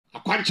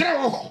akwankyere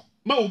wo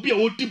ma obi a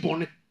odi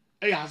bone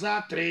e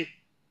Isaiah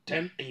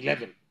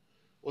 3:10-11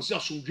 o se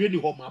asomdwe ni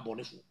ho ma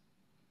bonefo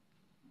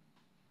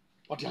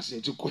what you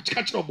say to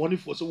catch your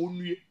bonefo so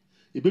wonue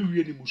e be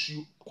wie ni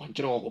musuo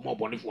akwankyere wo ma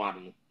bonefo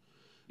ano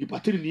ni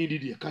patri ni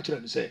di catch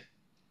ni say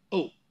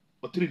oh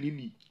patri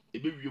ni e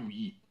be wie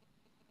wi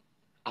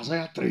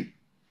Isaiah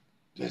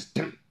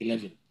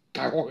 3:10-11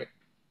 kai ho he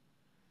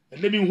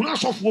and let me huna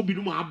sofo bi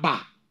no ma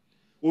aba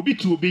obi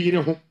ti obi yire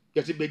ho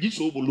yesi begi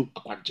so bolu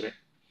akwankyere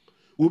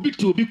obi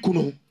ti obi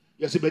kunu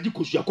yesi begi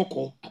kosu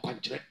akoko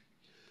akwankyere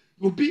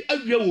obi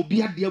awia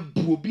obi ade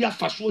abu obi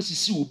afaso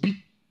asisi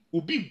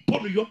obi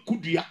bono yo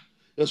kudua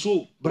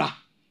yeso bra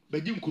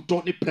begi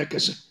nkuto ne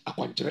prekese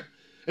akwankyere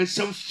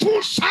ensem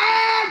sa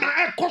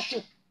na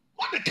ekoso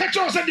what the catch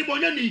us the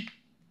bonyani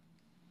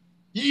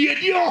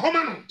yedi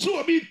ohoma no so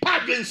obi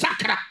padwen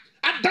sakra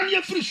adan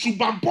ya firi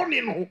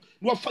subampone no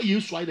no fa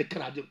Yesu ayi de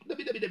kraje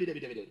dabi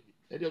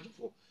edi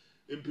osofo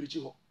empirichi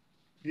ho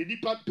the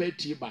deeper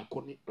petty ba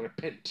koni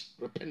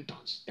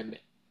repentance ene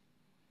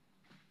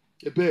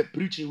ebe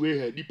preaching we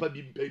here deeper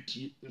be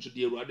petty nso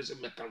the Erade se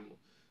mekan no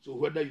so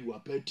whether you are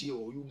petty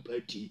or you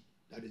petty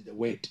that is the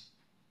word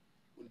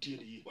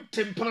until you what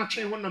tempera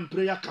train when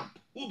prayer camp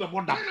who be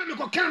boda na me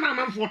ko kan na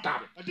man for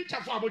tabe a teacher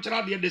for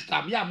abochara de this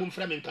time ya mum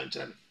frame nkan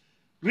kire me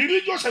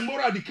religious and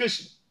moral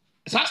education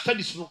sa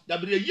studies no da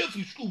be year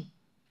free school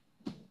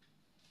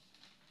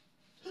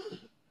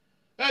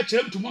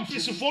chem to mum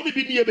fisi for bi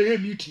ni e be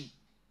meeting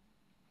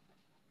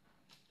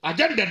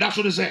agenda da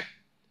so say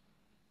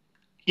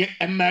ye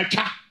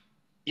emecha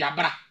ya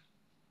bra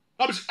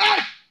obis ay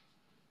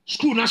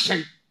school na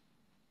say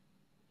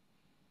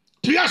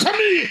to ya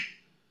sami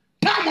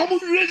ta mo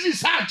raise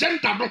sa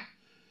agenda no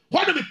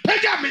what do me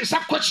pega me sa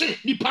kwache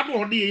ni pa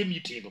no de ye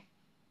meeting no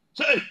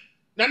say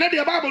na na de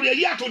bible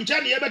ye ato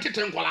nche ne ye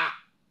betete nkola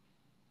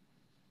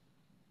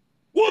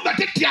wo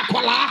betete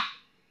akola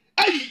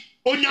ay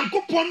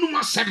onyankopon no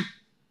masem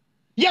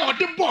ye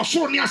ode bo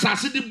so ne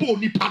asase de bo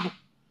ni pa no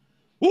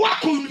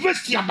wako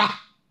university aba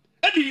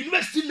any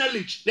university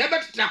knowledge na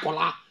betete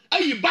akola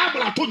ay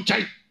bible ato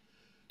nche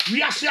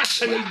wi ase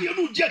asere ye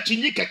no je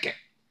chinyi keke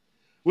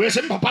we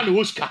sem papa ne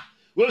woska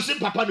we sem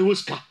papa ne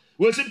woska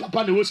we sem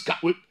papa ne woska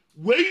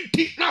we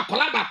ti na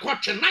akola ba ko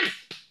twe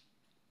knife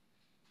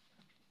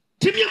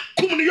timi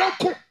kum ne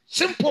yoko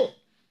simple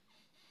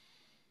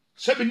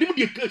seven nim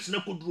de case na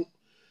koduro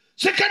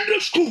secondary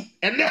school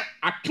ene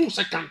atu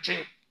second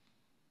chain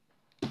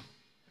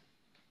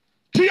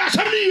ti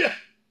asamiye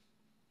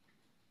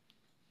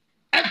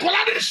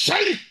enkola de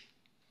shali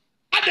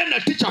ada na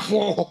teacher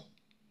for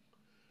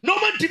no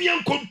man timi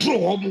an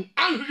control mu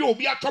anhwe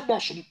obi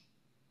atobosum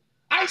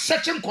an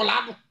searching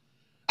kola no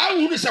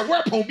ahunu se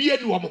weapon bi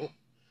ani wo mo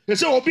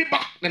se obi ba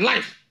the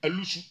life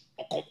alusu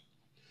okọ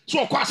so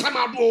okọ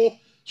asamado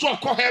so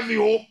okọ heavy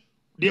o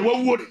de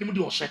wawu de nim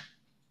de ose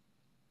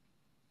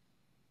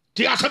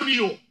ti asabni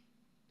yo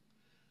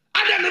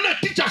ada na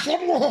teacher for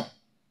no ho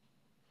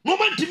no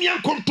man timi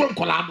an control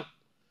kola no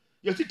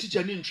ye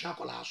teacher ni ntwa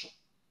kola so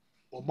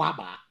o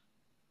baba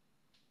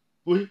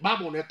we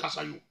baba no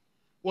kasa yo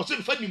wo se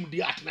mfa nim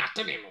de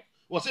atene no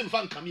wo se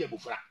mfa nkame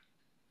abufra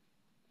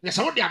ne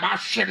se wo de aba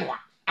hwe no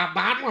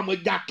aba no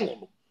amagya to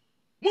no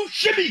mu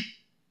hwe bi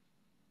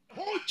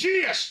oh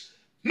GES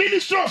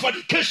Minister of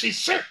Education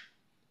say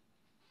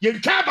ye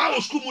nka ba o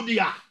school mu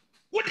dia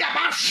wo de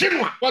aba hwe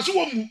no wo se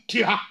wo mu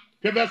ti ha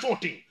verse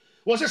 14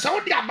 wo se wo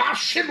de aba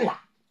hwe no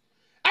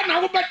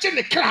ana wo be che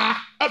ne kra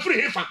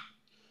afri hefa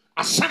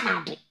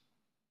asamado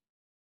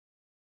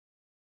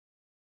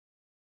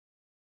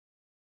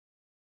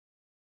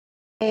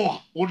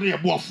oh wo de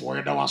eboafo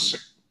ye da wase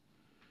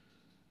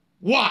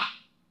wa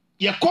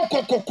ye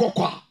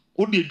kokokokokwa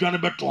wo de adwane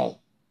beto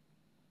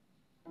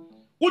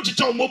wo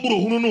chicha wo moburo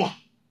hunu no a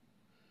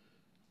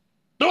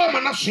do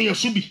ma na so ye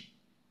so bi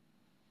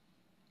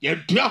ye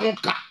dua ho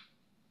ka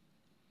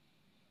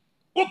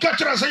wo ka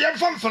kira se ye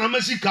mfamfana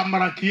masika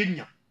mara ka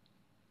yenya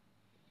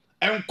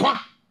enkwa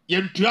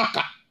ye dua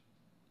ka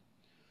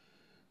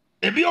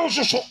ebi o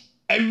so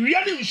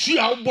awia ne nsu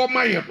a wo bo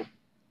maye do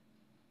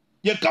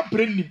ye ka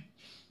prenim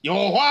ye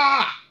ho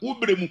a wo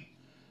bremu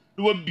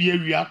do wa bia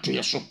awia to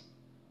ye so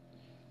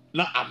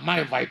na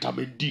amai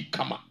vitamin D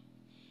kama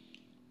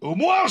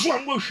omo aso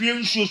ango hwie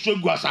nsuo so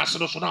gu asase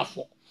no so na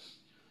afọ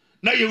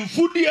na ye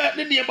mfudie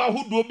ne niema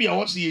hodo bi a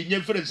wo se ye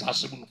nya fere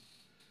asase mu no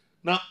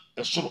na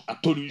esoro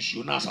atori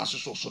nsuo na asase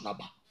so na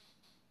ba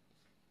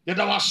ye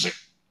da wase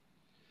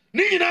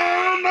ni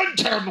nyina na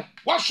ntere no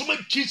wasoma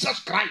Jesus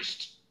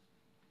Christ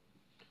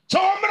so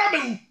omra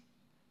mewu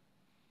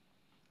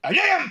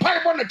aye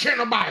mpai bo ne twe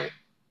no bae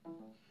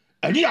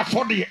ani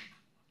afode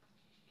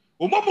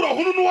omobro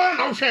hunu no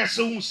na wo hwe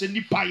se hu se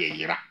nipa ye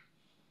yira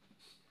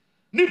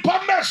nipa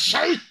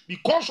mesai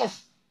because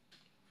of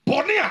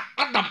bonia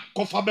Adam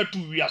kofa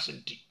betu wiase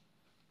nti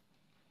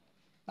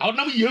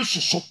awonam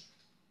Yesu so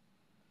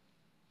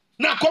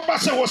na koba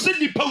se wo se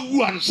nipa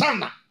wu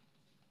ansana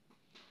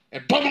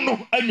edom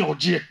no anya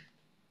oje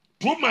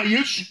to ma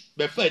Yesu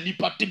be fa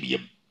nipa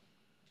tebiem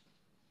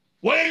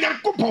wo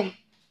yankopon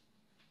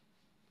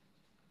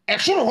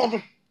esoro ho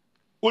no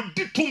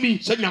odi tumi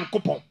sɛ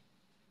nyankopɔn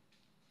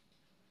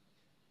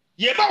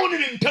yɛba wo ne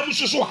ntam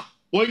so a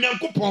wɔ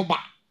nyankopɔn ba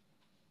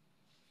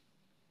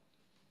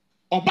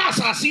ɔba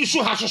asase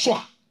so ha so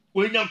a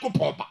wɔ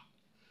nyankopɔn ba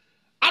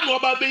ana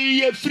ɔba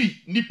bɛyi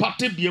afiri nipa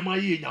tebea ma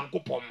yɛ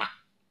nyankopɔn ma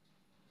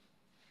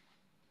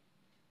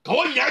ka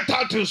wɔnya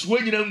titles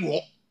wɔ nyina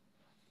nguɔ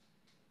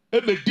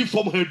ɛbɛdi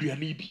fam ha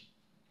aduane bi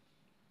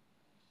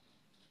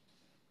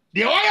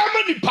deɛ wɔyɛ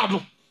ma nipa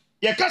no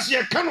yɛka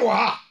sɛ yɛka no wɔ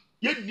ha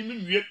yɛnnim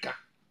nwie ka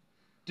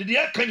te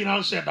deɛ yɛka nyina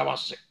nso yɛda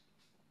wase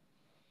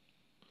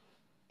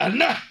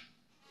ɛnɛ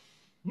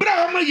berɛ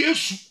a wɔma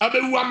Yesu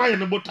abɛwu ama yɛ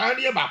no botaa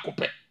ne yɛ baako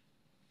pɛ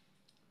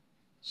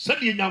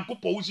sɛdeɛ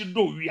nyankopɔn wosi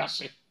dɔ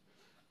wiase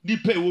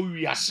nipa ɛwɔ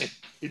wiase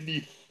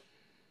ɛnie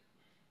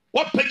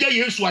wɔpɛgya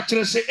Yesu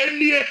akyerɛ sɛ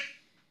ɛnie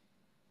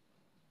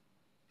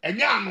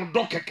ɛnyɛ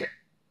anodɔ kɛkɛ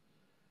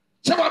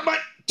sɛ wɔma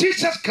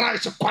Jesus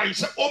Christ kwan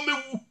sɛ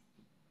ɔmɛwu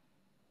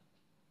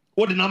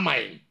wode na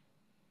man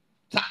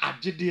sɛ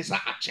agyedeɛ sɛ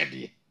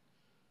akyɛdeɛ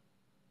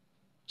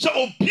sɛ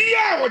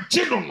obiara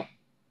ɔgye no no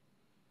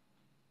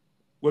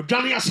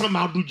wadwane asama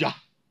adogya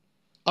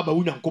aba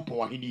wo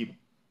nyankopɔn ahenni mu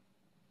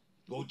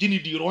na ɔgye ne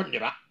di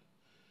ɔnyera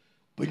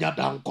bɛnya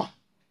da nkwa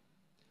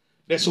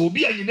na sɛ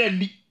obi a nyina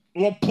ani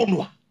na wɔpo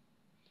no a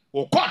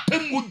wɔkɔ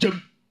atammu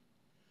gyam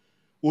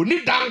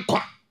ɔni da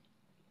nkwa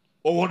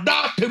ɔwɔ da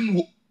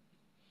atammuo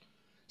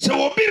sɛ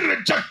obi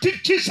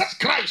rejected Jesus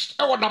Christ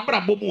ɛwɔ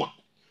n'abrabɔ mu a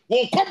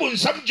wɔkɔ bo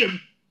nsam gyam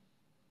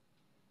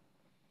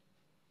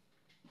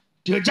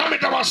deɛ agya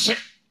meda wase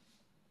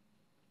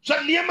sɛ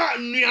nneɛma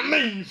nnuane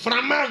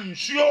mframa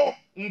nsuo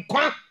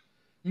nkwa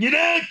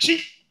nyinaa akyi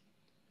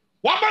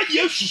waba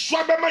Yesu so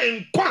abɛma yɛ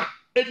nkwa a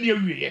ɛnni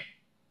awieɛ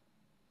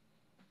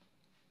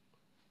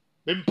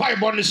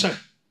mempaebɔ ne sɛ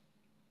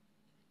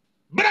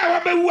berɛ a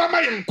wabɛwu ama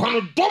yɛ nkwa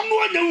no dɔm no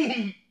anya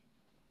nhunu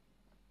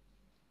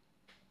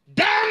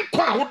daa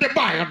nkwa a wode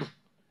baeɛ no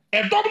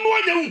ɛdɔm no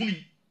anya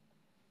nhunu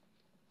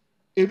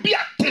ebi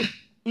ate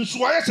nso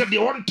ayɛ sɛ deɛ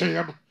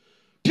wɔnteɛ no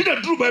ti na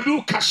duru baabi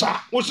wo kasa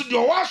a wo so deɛ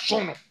ɔwɔ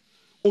aso no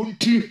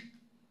ɔntie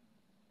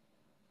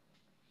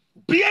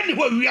bia ne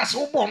hɔ awiase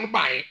wobɔɔ no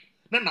baeɛ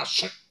na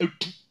naso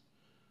atu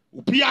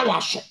obia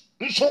waso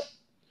nso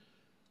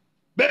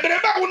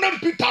bebrebe a wonam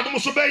Peter no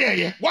so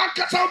bɛyɛyɛ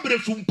wankasa wobere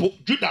so mpo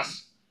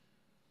Judas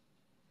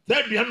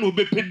sɛ aduane na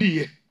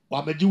ɔbɛpɛdiiɛ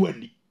wamagye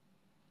w'ani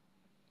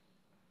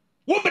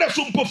wobere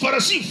so mpo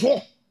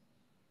Farisifoɔ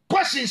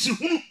questions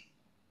hunu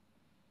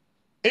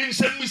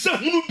nsɛmmisa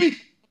hunu bi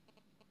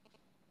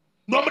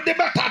na ɔmde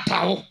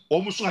bɛtaataa hɔ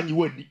ɔmo so anye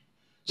w'ani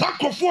saa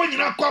nkurɔfoɔ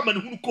nyinaa kɔ ama ne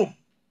hunu kurom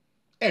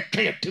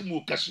ɛtwa yɛ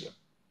temu kɛseɛ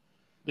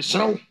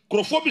mesrɛ wo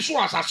nkurɔfoɔ bi so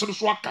wɔ asase no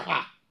so aka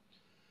ha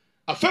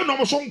afei na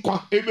ɔmo so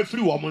nkwa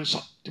ɛbɛfiri wɔ mo nsa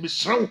nti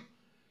mesrɛ wo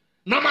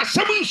na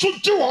masɛm nso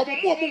gye wɔ ɔmo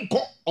ma ɔmo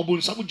nkɔ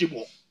ɔbonsam gye mu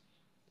hɔ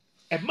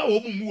ɛma wɔ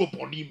ɔmo mu wɔ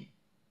bɔne mu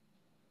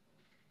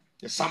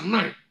Psalm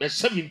 9 verse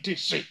 17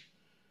 say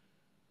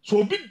so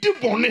obi di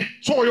bɔne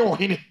so ɔyɛ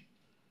ɔhene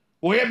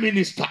ɔyɛ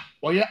minister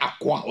ɔyɛ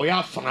akoa ɔyɛ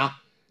afana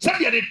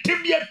sɛdeɛ ne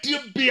tebea tie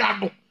bia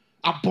no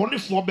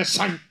abɔnefoɔ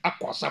bɛsan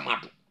akɔ asɛm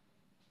ado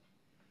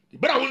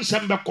berɛ a wo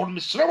nsɛm bɛkɔ no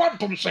mesrɛ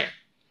woadom sɛ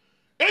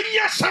ɛnyɛ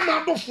asɛm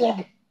adofoɔ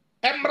no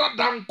ɛmmra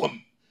da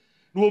nkwam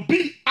na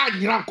obi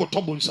anyera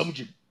nkɔtɔ bonsam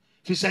gyem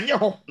firi sɛ nyɛ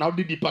hɔ na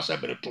wode nipa sɛ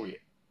bere toyɛ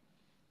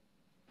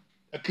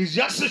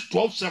Ecclesiastes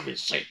 12:7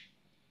 sɛ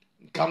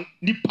nka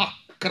nipa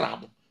kra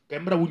no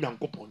ɛmmra wo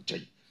nyankopɔn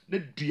nkyɛn na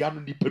dua no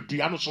nipa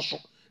dua no soso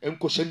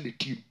ɛnkɔhyɛ ne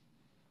tirim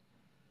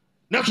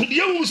na so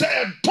deɛ hu sɛ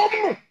ɛdɔm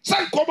no sɛ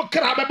nkɔm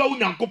kra bɛba wo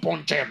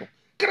nyankopɔn nkyɛn no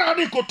kra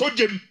no nkɔtɔ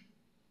gyem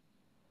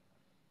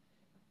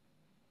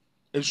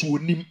nso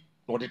onim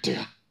na ɔde te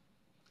ha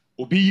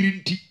obi yiri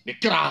nti ne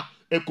kra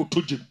ɛkɔtɔ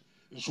gyem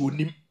nso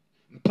onim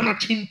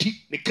mpanatwe nti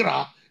ne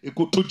kra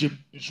ɛkɔtɔ gyem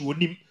nso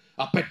onim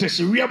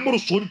apɛtɛsewia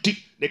mmoroso nti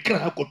ne kra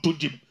ɛkɔtɔ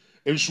gyem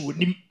nso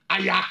onim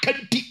ayaka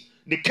nti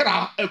ne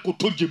kra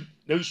ɛkɔtɔ gyem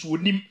nso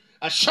onim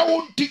ahyɛwo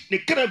nti ne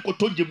kra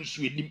ɛkɔtɔ gyem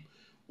nso onim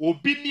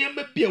obi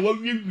nneɛma bi a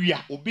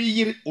wawiawia obi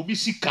yere obi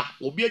sika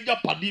obi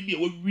agyapade bi a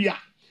wawia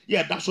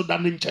yɛ ɛda so da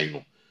ne nkyɛn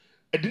no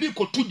ɛde ne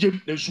kɔtɔ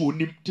gyem nso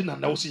onim ti na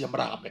wo sɛ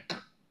yɛmmra abɛka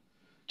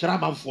kyerɛ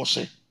amanfoɔ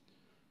sɛ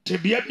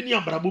tebea bi ne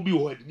abrabɔ bi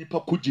wɔ ɛde nipa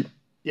kɔ gyem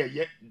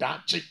yɛyɛ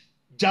daakye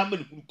gyama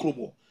ne hunu kurom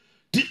hɔ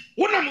nti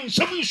wonam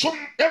nsɛm nsom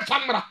yɛmfa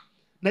mmra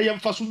na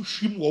yɛmfa so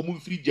nhwim wɔ mo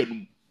mfiri gya no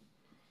mu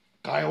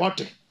kae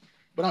wate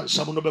berɛ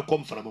nsɛm no bɛkɔ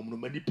mframa mu no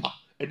ma nipa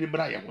ani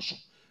mmra yɛ ho so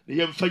na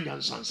yɛmfa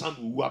nyansansa na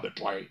owu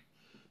abɛtoaeɛ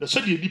na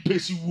sɛdeɛ nipa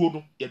esi wuo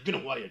no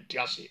yɛdwene ho a yɛnte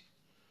aseɛ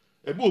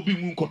ɛbɛ obi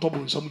nwu nkɔtɔ bo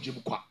nsɛm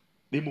gyem kwa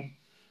na mmom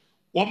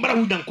wɔmmra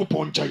wo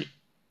nyankopɔn nkyɛn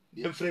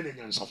na yɛmfrɛ no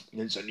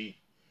nyansani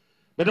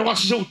bɛdɛ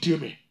wasesɛ wotie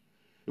me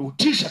ɛwɔ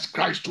Jesus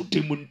Christ to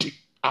dem nti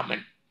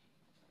amen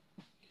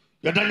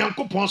yɛda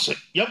nyankopɔn sɛ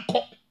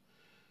yɛnkɔ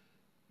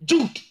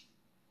Jude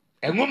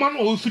ɛnwoma no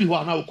a wɔfiri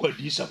hɔ a na wɔkɔ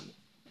adiisɛm no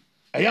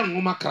ɛyɛ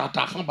nwoma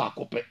krataa fa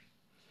baako pɛ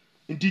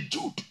nti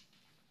Jude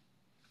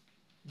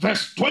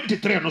verse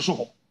 23 no so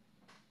hɔ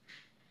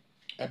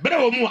ɛberɛ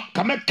wɔ mu a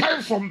ka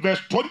mɛkae from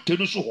verse 20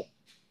 no so hɔ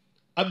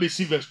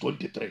abɛsi verse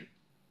 23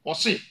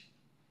 ɔse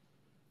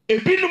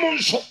ebinom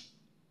nso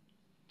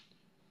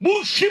Mo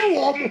hwim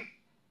wo mo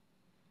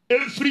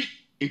every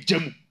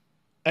ejamu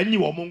anyi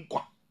wo mo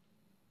nkwa.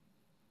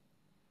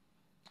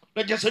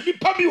 Na jese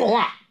nipa bi wo ho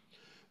a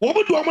wo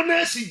mo do mo na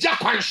asi gya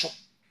kwan so.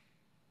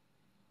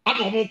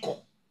 Ana wo mo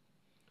nkọ.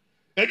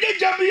 Enye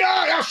jamu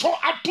ya so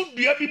ato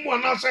dua bi mu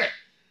anase.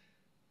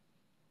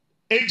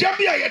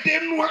 Ejamu ya yede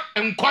noa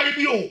nkwan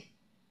bi o.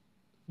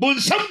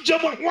 Bonsam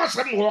jamu ho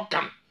asem wo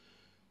kan.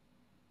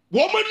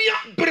 Wo mani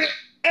abre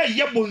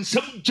eye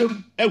bonsam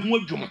jam ehu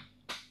adwuma.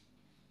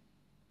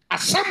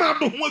 Asama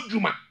do ho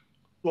adwuma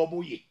wo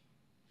bo ye.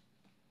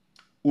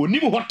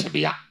 Onim ho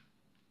tebea.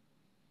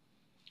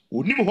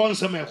 Onim ho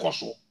nsem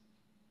ekoso.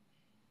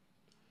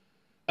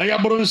 Eya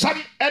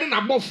bronsam ene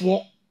na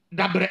bofo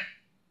dabre.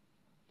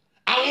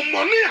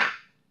 Awomone a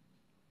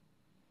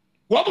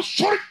wo bo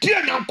sorti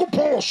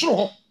anyankopon wo soro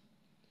ho.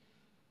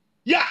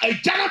 Ya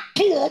ejana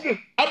to wo mo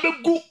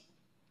abegu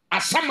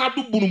asama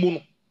do bunumu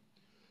no.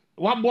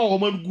 Wabo wo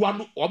man gu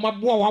ano, wo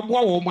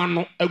mabo wo man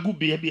no agu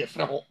bia bi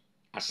efre ho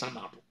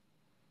asama do.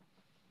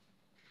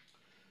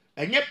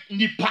 Enye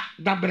nipa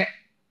dabre.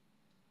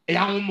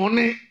 Ya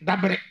awomone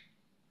dabre.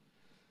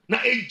 Na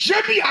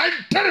ejebi a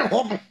entere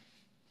ho no.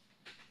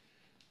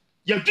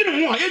 Ya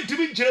dwene ho a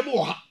yentimi nkyere mu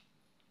wo ha.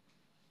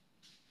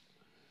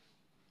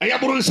 Eya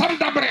bronsam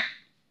dabre.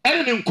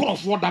 Ene ne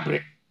nkorofo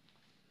dabre.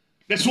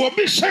 Na so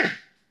obi hye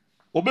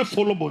obi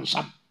follow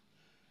bonsam.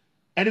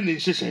 Ene ne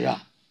nhyehyɛ ya.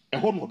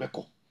 Eho no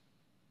obekɔ.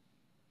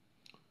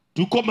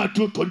 To come at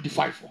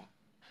 225.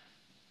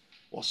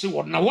 Or say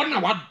what now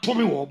one wa to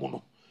me wo mo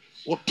no.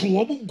 O to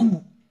wo mo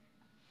gu.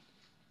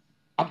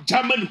 Am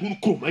German hun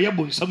kom eya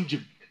bonsam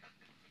jim.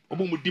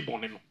 Omo mu di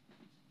bone no.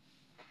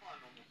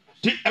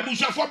 Ti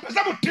ebusafo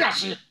pesa mo ti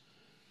ase.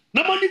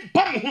 Na mani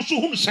bam ho so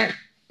hun se.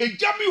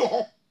 Ejami wo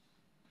ho.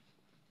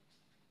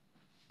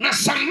 Na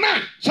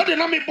sanna so de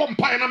na me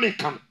bompa na me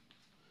kan.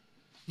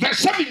 Verse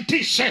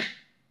 17 say.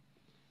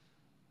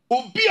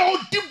 Obi a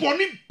odi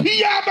bone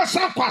pia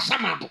besa kwa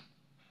samado.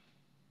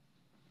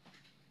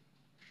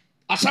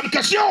 Asam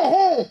kase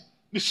ho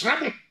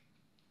misramo.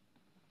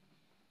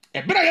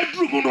 Ebra ya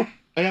duru mu no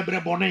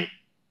ebre bone.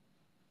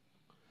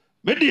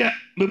 Me de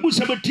me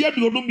busa betia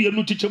de onu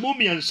mienu chichemo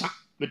miensa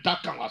me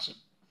taka wase.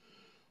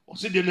 O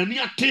se de nani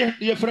ate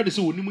ye fra de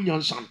se woni mu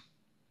nyansa no.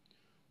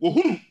 Wo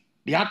hunu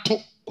de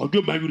ato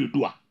kwadwo ban yure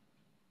do a.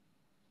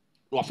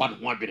 Wo fa no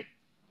ho adwere.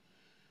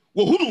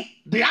 Wo hunu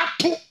de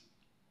ato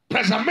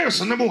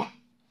preservers ne mo a.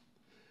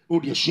 O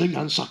de sua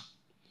nyansa.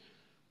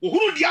 Wo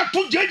hunu de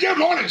ato JJ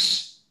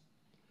Lawrence.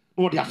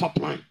 O de afa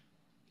plan.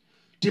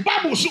 The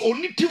Bible say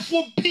oni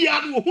tifo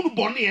bia no wo hunu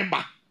bone e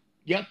ba.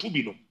 Ya to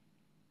bi no.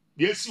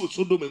 De asi o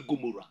Sodom and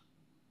Gomorrah.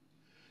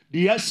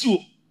 De asi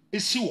o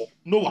esi wo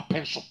Noah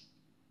penso.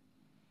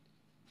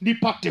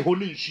 Nipa te ho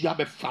ne nsu ya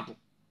be fa do.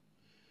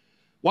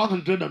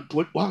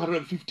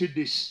 150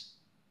 days.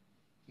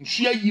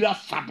 Nsu ya yira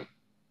fa do.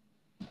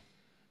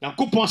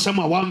 Yankopon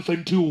sama wan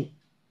fanti o.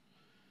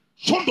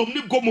 Sodom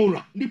ni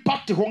Gomorrah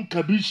nipa te ho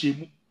nka bi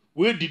hyemu.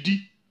 We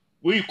didi,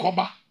 we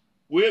koba,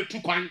 we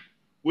tukwan,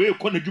 we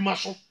kɔ n'adwuma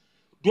so.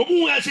 Do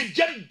mu ya se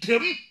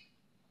jendrem.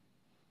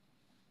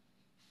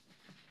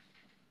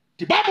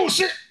 The Bible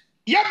say,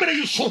 "Yabere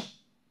you so."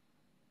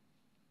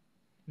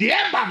 The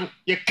emba no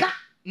ye ka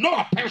no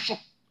apenso.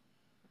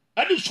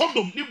 Ani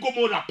Sodom ni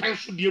Gomorrah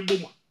apenso de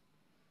eboma.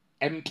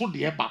 Ento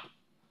de eba.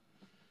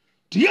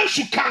 The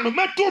Yesu kan no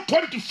Matthew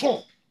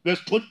 24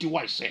 verse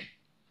 21 say,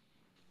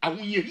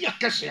 "Awunye hi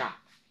akese a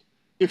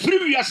efiri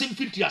wiase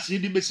mfiti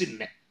ase de besi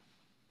nne.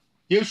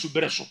 Yesu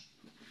bere so.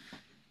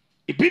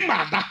 Ebi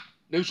mada,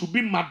 na Yesu bi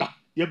mada,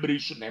 yabere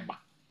Yesu na eba."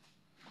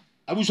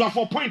 Abuso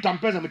for point am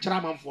pesa me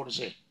kira man for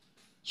say.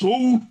 So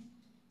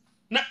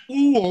na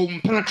wo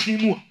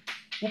mpratwe mu a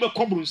wo be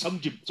kobru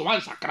nsam jim so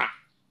wan sakra.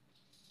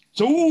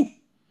 So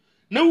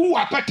na wo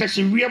apata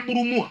hye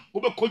wiaburu mu a wo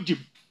be kojim.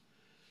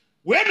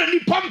 We na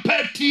nipa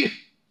mpatie.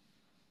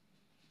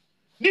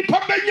 Nipa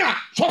benya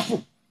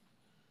sofo.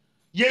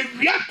 Ye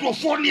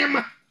wiakrofo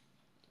niema.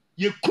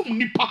 Ye kum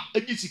nipa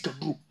anyi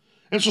sikaduru.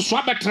 Enso so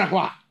abetra ho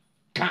a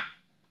ka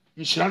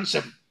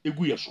nhiransem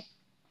egu ye so.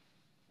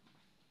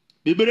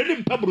 Bebere ni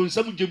mpa bru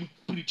nsam jim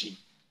preaching.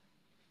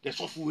 The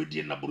software we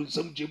did na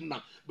bronsam jim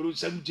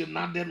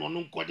na den no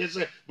nkoje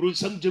se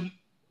bronsam jim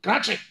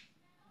krache.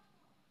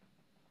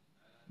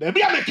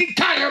 Baby am ki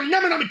kai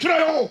nyame na metro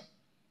yo.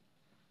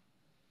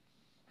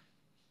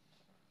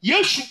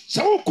 Yesu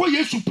se wo ko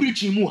Yesu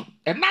preaching mu a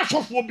e na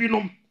software bi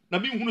nom na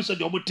me hunu se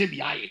de obote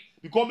bi aye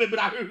because me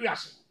bra hwehwe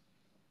ase.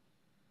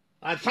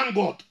 I thank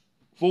God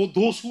for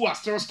those who are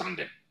still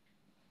standing.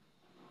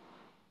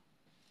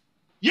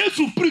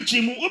 Yesu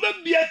preaching mu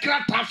obebia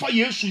krata fa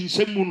Yesu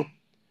nsem mu no.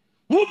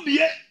 Who be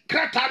a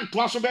cratan to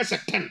us over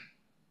 10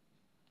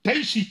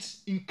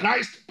 sheets in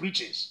Christ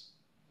preachings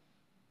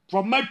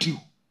from Matthew,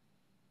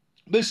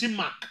 Bessie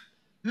Mark,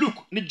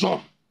 Luke, ni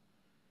John.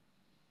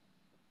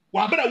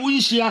 Wabera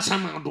winshia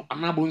samado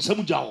anabo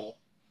nsamujao.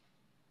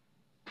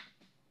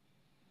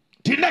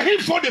 Tina him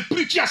for the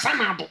preacher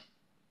samado.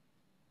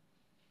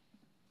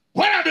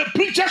 Where are the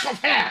preachers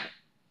of hell?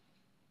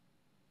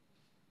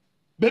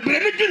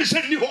 Bebreni gini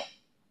se ni ho.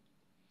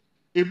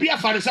 ebi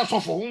afare se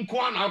sofo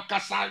nko na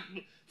kasa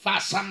fa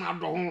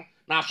asamado ho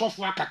na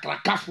asofo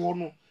akakrakafo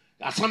no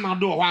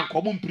asamado ho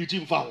akomo preach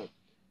mfa ho.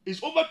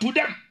 It's over to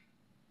them.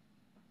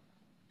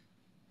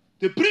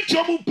 The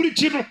preacher mo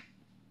preach no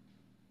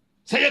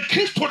say a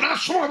Christo na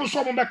so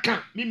mo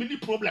meka me ni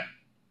problem.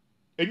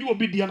 Eni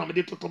obi dia na me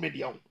de toto me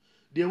dia ho.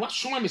 De wa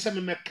so me se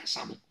me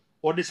mekasa no.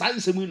 O de san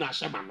se mu na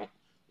ahema no.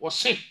 O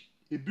se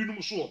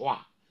ebinum so ho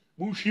a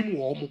mo hwim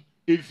wo mo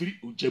every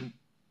ojam.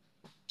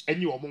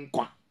 Eni wo mo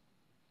nkwa.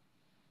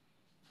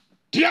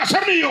 Ti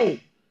asemi yo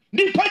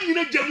nipa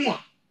nyina jamu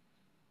a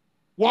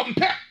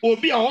wompe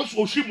obi a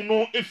ohwim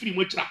no efiri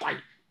mo kira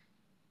kwan.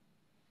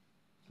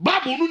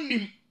 Bible no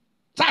nim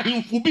sa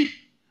himfu bi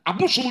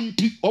abosom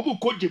nti obu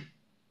kojem.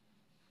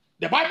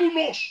 The Bible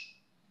knows.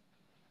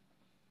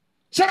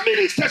 Some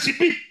ministers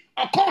be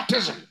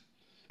occultism.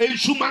 And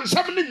suman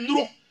samne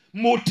nuro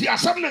moti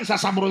asamne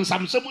sasamron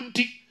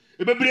samsamunti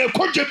e bebre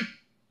kojem.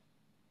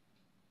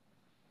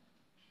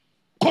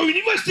 Ko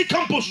university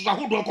campus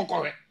ahodo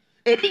kokowe.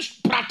 E bi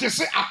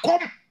practice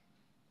akom.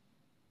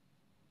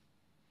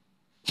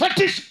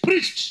 Fetish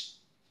priests.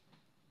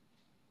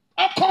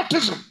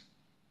 Occultism.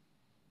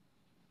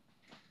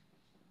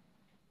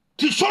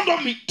 Ti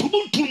sodomi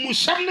tubuntu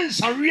musamne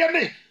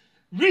nsariane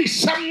ri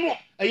samno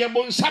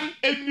eyebonsam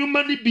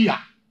enwuma ni bia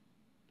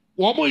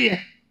wo mo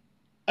ye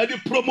ade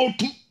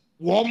promote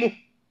wo mo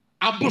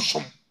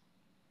abosom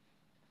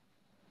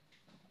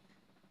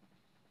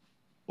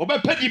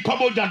obepa di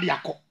pabo dade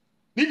akọ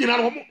ni nyina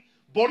no mo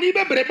boni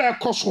bebre be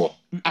koso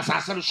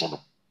asase no so no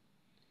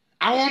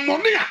awon mo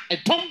ne a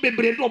etom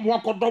bebre do mo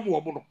akodom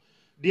wo mo no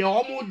de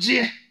wo mo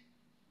je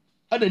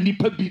ada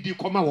nipa bi di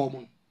koma wo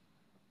mo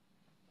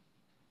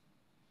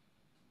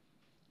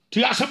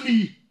ti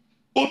asemi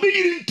obi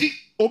yirinti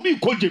obi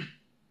kojem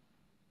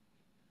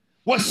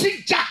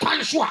wasi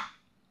jakwan so a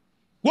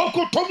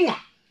wokotomu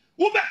a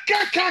wo be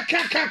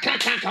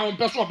ka on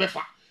peso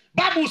obefa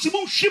Bible si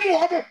mu hwim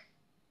wo mo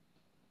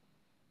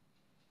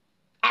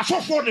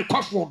asofo ne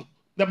kwafo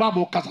the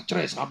Bible kasa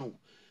kire sa no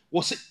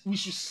was we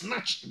should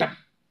snatch them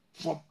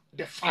from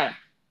the fire.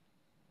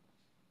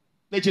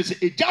 Let us say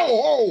eja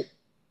ho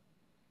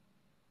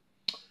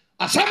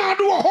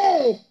asamado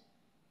ho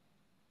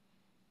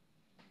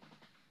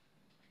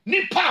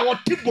nipa wo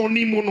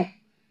tiboni mu no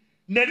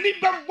na ni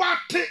be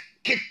wate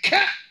keke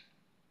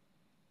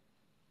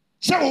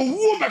se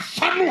owu me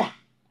fa no a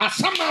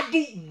asamado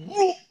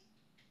wu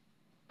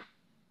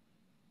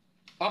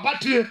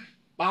abatie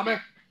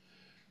mame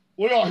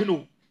wo yo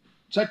hino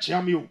se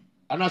chiame o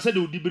ana se de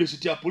odibere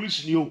city a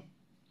police ni o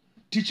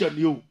teacher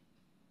ni o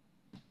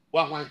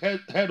wa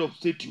head of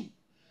state you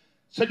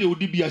se de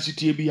odibia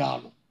city bi ya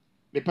no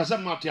me pesa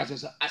ma tia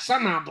se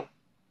asamado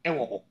e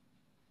wo ho.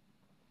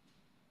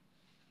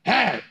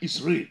 Hey,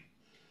 it's real.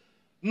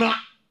 Now,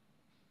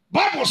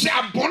 Bible say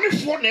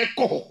abonifo na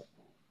eko.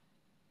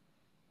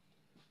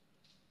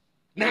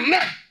 Na na,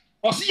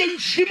 o se ye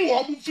hwim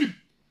wo mu firi.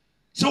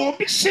 Se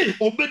obi se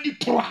obedi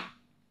toa,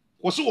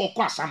 wo se wo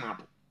kọ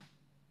asamado.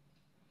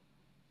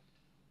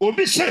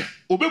 Obi se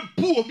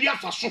obebu obi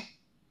afaso.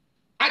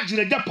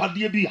 Agire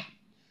japade bi a.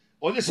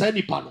 O se say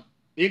nipa no,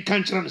 e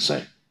kan kire ne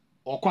say,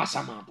 o kọ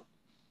asamado.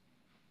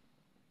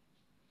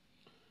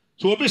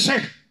 So obi se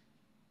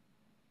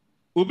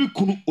obi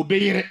kunu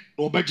obeyere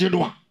obeje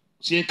no a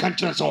se kan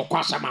kire se okọ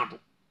asamado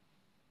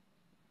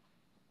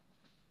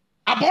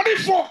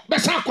abonifo be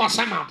sa akọ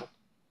asamado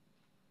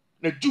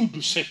na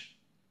Jude se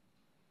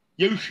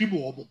ye hwim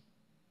wo mo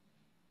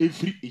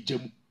efiri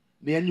ejamu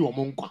na yenye wo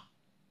mo nkwa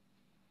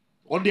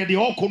on de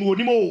okọ no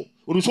onimo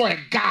onu so ye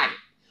guy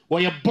wo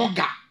ye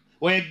boga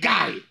wo ye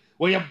guy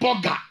wo ye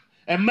boga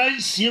e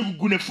mansie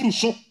gugu na furu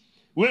so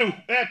we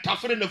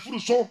tafere na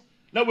furu so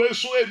na we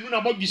so enu na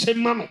bogise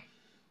ma no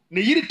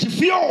ne yiri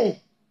tifio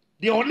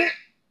the only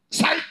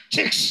side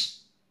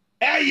chicks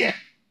e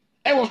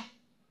was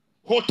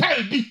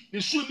hotel bi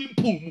the swimming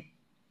pool mu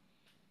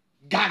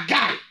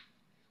gagai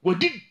we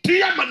did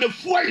dia ma na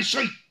fuwa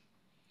iso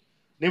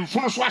ne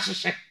mfono so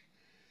asese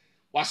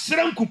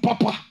wasere nku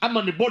papa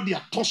ama ne body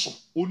atoso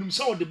onum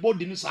se o the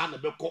body ni sa na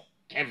beko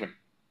heaven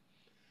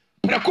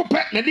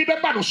prekope na ni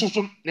beba no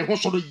soso ne ho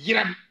so do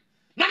yiram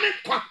na ne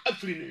kwa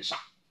afiri ni nsa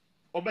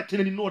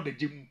obetene ni no da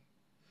gemu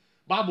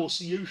Bible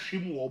say ye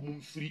hwem wo mo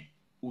mfiri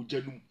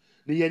ojanum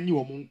na yenye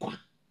wo mo nkwa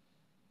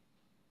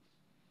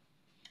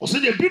o se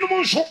de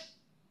binum nso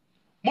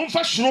mo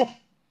mfa soro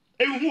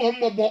ehu wo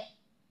mobo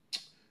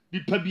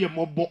dipa bi e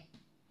mobo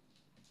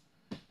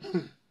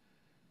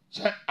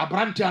se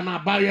abrante ana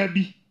abaya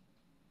bi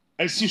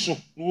asi so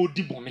na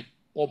odi bone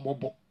o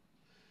mobo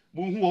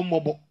mo hu wo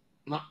mobo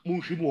na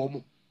mo hwem wo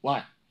mo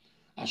why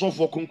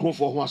asofo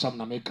konkronfo ho asam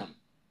na meka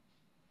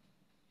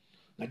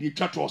na di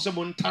twa to se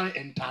mo ntan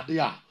entade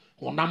a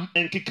honam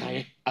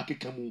enkekae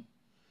akekamu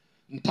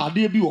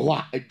ntade bi wo ho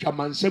a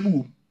adwamansam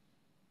wo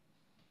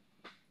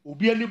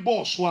obi ani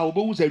boss a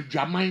obewu se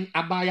adwaman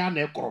abaya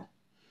na ekoro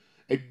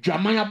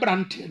adwaman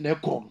abrante na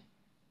ekoro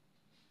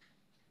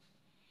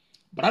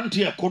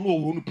brante ekono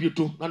owuro no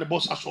pieto na ne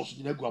boss asos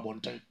nyina gu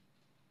abonten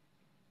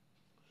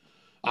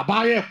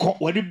Abaye ko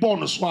wadi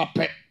born so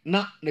apɛ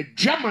na ne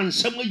German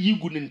sama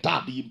yigu ne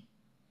ntade.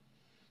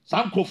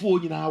 Sam krofo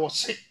nyina wo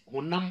se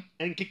honam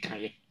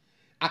enkekaye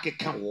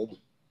akeka wo mu.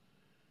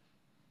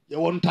 Ye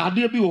won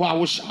ntade bi wo a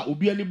wo sha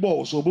obi ani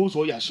ball so obo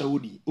so ya sha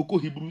woni. Oko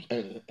Hebrew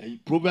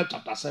Proverbs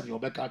chapter 7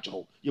 obeka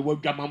chawo. Ye wa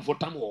dwamanfo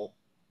tam wo.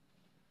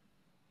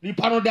 Ni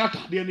pano de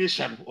atade ne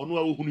hye no ono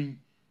a wo hunu.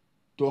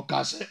 To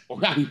ka se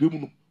ohwa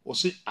ahwehwem no wo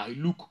se I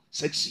look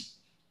sexy.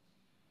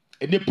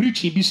 Ene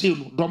preaching bi se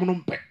no dom no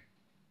mpe.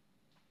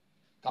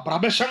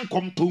 Kabrabe hye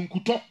nkom to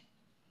nkuto.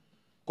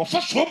 Ko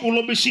fa so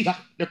bolo be shi ha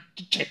de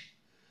che.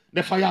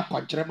 Ne fa ya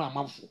kwankyere ma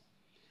amanfo.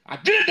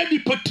 Adwene da ni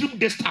patrim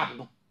this time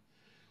no.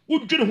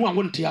 Wodwene ho a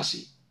wonte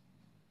ase.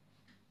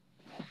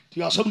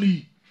 Ti asam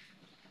ni.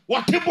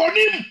 Wate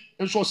bonim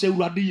enso se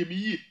urade ye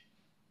miye.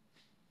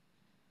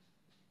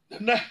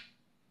 Ne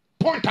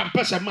point and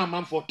person ma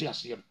amanfo te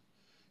ase no.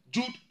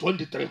 Jude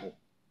 23 ho.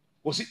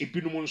 Wo se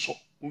ebinom nso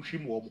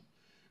nhwim wo mo.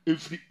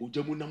 Efri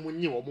ojamu na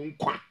monye wo mo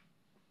nkwan.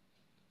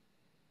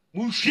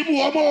 Munhwim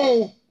wo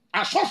mo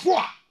asofo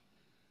a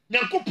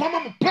Nyankopɔn ma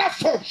mo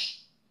platforms.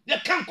 Ye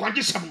kan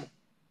kwaje sam no.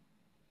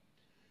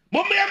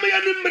 Mo me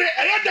nimre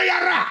eya da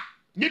yara.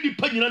 Nye di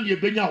panyina na ye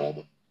benya wo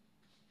mo.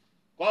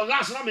 Ko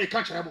last na me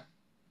ka kire mo.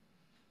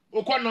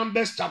 Okwa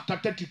Numbers chapter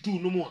 32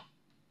 no mo a.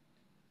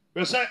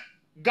 We say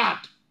God,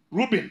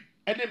 Reuben,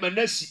 ene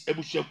Manasi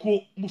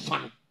ebusuakuo mu fa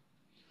no.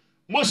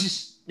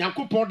 Moses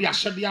Nyankopɔn de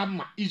ahyede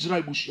ama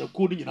Israel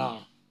ebusuakuo ni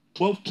nyina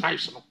 12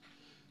 tribes no.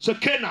 So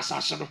Canaan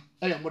asase no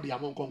eya mo de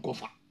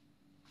amonkonkofa.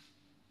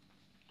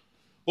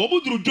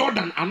 Obuduru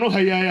Jordan ano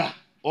hayaya.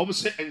 Om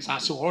se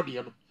ensase hode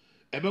no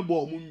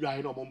ebebo omu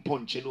nwan na omu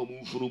ponche na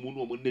omu mfuru mu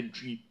na omu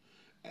nantwi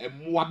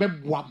emmoa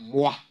beboa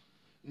mmoa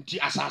nti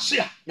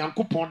asase a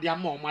Nyankopɔn de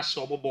ama omu ase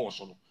omu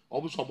boss no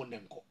omu so omu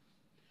nenko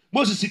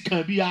Moses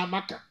kan bi ya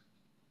maka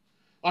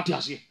ati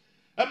ase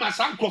e ma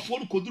sankrofo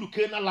no koduru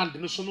Canaan land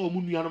no so na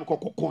omu nuanom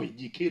kokokon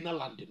yi Canaan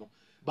land no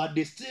but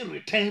they still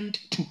returned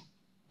to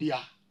their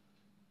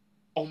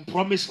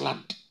unpromised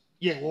land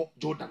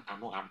Jordan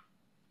ano am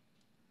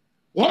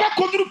Waba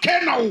koduru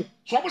Canaan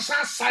so we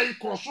say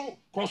cross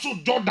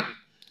Jordan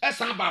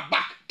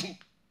back to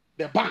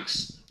the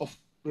banks of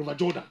River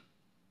Jordan.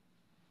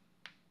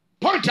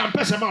 Point and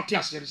person out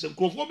here say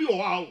krofo bi o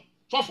ha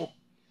so fo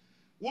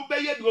wo be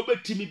ye de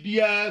obetimi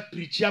bia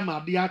preach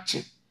ama de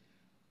ache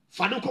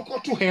fa no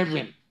kokko to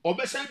heaven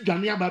obesa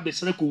dwane aba be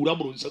sere ko wura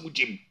bro nsam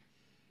gem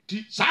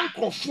ti san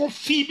krofo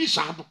fi bi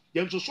sa do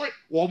ye nso so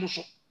wo mo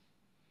so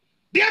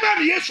de ba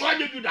de Yesu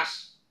anya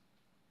Judas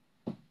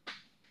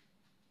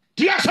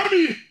Tia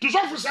sami to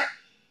so for say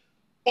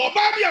oba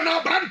bia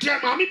na brantia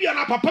maami bia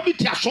na papa bi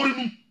ti asori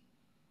nu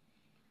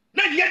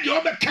na nye de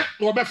obeka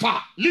na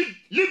obefa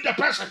leave the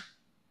person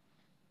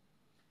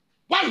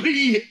why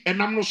we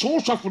enam no so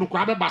for no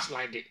kwa be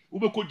baslide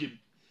ubeko gem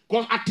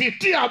cause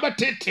atete a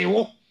obetete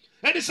wo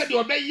ene se de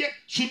obeye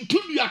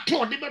suntumi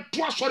ato de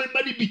beto asori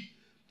mani bi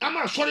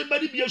ama asori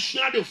mani bi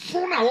asua de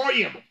fo na wo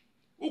ye no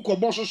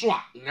ukobo so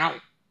a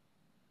nyawo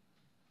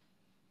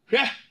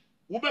hwe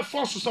wo be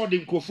force so de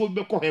nkrofo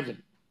be ko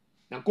heaven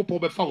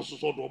Nyankopɔn be fa so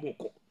do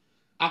omoko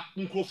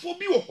nkrofo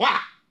bi wo ho a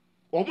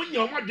omunye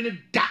omodene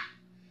da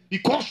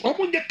because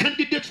omunye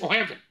candidate for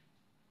heaven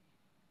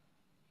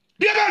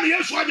Dear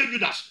Yesu anya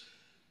Judas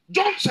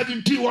John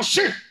 17 was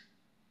say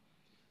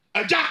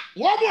aja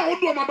wo mo a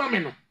wodo mama me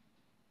no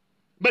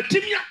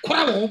betimi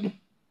akora wo mu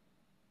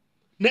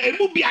na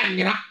emu bi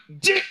anyira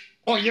je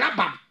oyira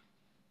bam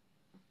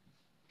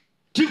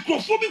ti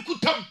nkrofo bi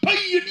kuta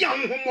paye ni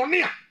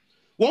ahomone a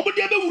wo mo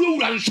de be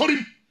wurawura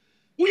nsorim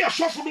we are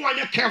suffering when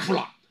you're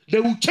careful. They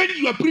will change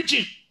your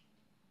preaching.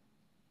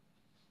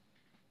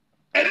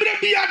 Every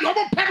year, the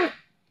other panel.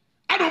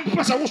 I don't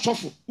pass a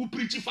suffer who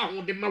preach if I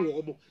want them now.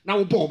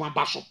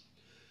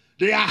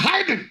 They are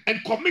hiding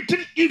and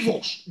committing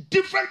evils,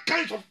 different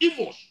kinds of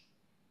evils.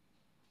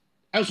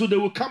 And so they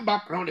will come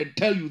back around and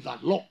tell you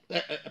that, Lord,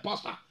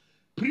 Pastor,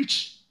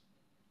 preach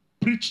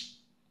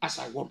as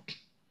I want.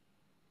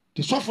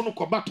 The suffer no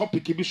combat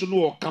topic, if you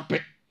know or camp,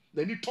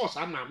 then it toss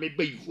and I may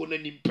be phone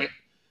and impact.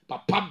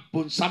 Papa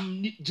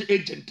bonsam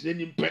agent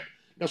nem pe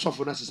na so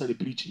for necessary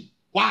preaching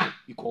why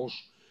because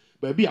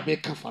baby I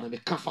make kafa na me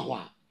kafa ho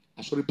a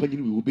asori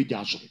panyin we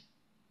obeja asori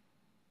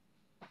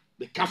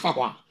me kafa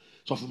ho a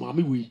so for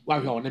mama we wa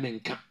hwe one me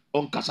nka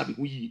on kasa be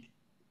hu yi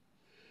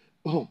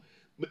oh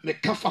me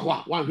kafa ho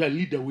a wa hwe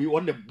leader we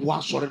on the boa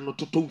asori no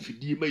toto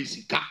mfidie ma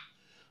isika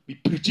be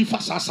preaching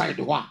for side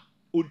ho a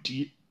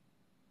odie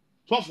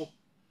so for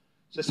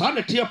se sa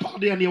na tie pa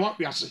de na wa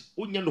hwe ase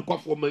onya no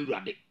kwafo ma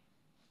urade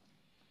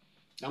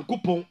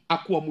Nyankopɔn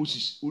akwa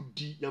Moses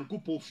odi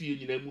Nyankopɔn fie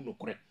nyina mu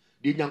nokore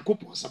de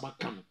Nyankopɔn asaba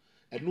ka no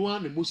eno a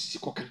na Moses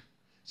koka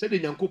se de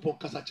Nyankopɔn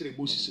kasa kire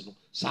Moses no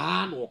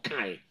saa na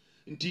okae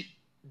nti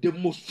the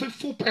most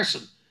faithful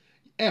person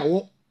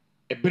wo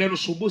ebere no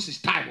so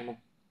Moses time no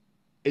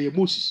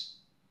Moses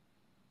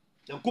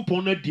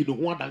Nyankopɔn na di no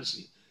ho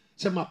adanse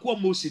se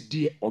makwa Moses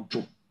die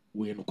odwo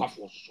we no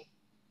kwafo so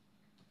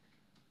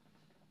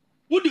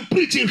wo di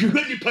preaching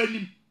hwehwe nipa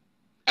nim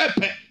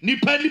epe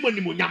nipa nim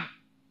animonyam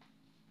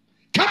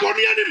Come on,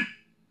 him.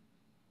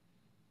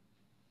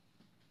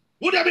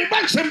 Would have been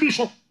back some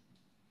bishop.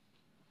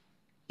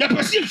 The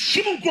person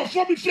Shimon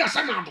Crawford be free as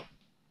a man.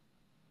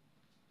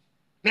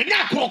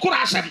 Nanya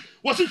Crocora said,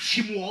 was it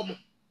Shimon?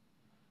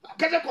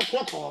 Get a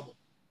crocodile.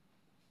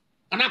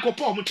 And I go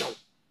poor mucho.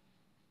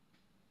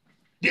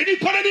 Did he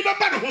put any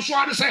man who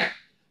saw to say,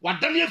 what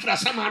Daniel for a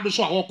summer to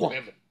saw walk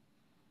heaven?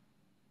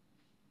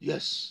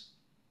 Yes.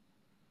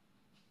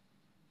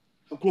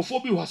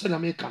 Crawford was an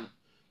American.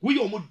 We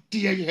almost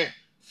dear ye,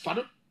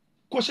 father,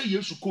 question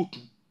years to go to.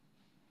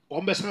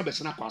 Or Bessan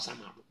Bessana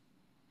Quasama.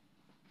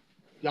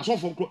 You saw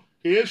from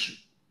Yesu.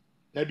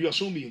 That you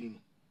assume me.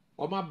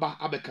 Or my back,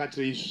 Abbe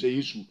country say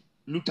Yesu.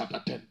 Looked up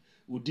at 10.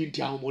 We didn't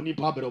tell money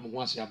power of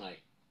once am I.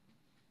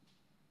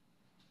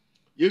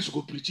 Yesu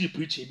go preach,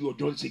 you or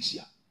John 6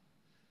 year.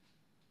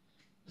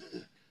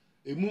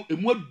 A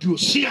more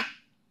dosia.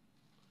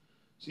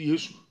 See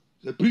Yesu.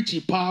 The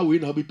preaching power will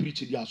not be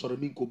preaching the Asor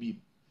Min Kobi.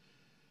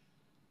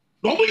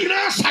 Nobody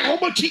knows how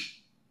much.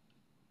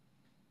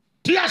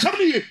 Tia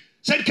somebody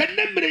said, can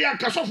never be a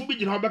castle for me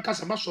in Habacas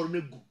and Master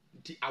Negu.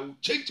 I will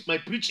change my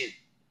preaching.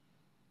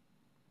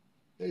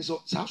 There is a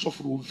house of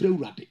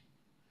Rade.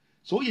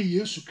 So ye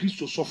Yesu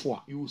Christo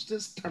software, you will still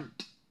stand.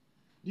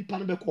 The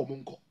Panabeko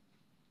Monko.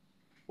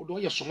 Although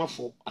you're summer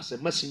for as a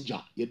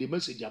messenger, you're the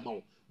messenger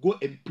now. Go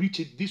and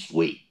preach it this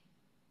way.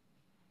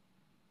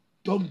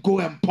 Don't go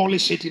and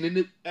polish it in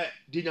any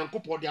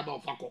Dinyanko or the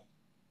amount of Fako.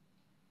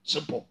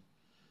 Simple.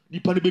 The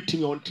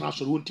Panabeti on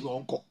transfer won't be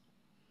uncle.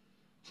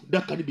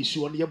 That can be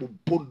sure on the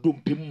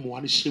Bondum Pim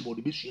one shame or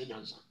the Bishan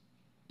answer.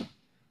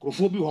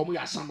 Crophobia Homo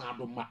Yasana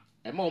Adoma,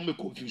 and Mamma may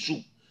confuse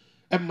you.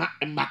 And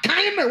my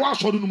kind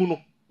was on the moon,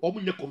 or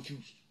when you're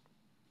confused.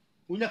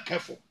 When you're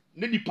careful,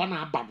 Neddy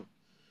Pana Babo.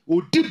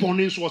 O deep on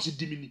this was a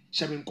dimini,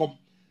 Shaman come,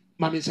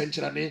 Mammy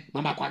Sancherane,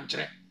 Mamma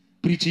Quantre,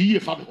 Pretty ye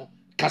family,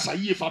 Casa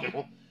ye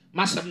family,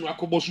 Master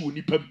Nakobos will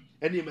nip him,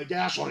 and him a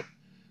jaya sorry.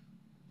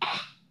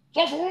 Ah,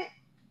 so for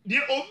the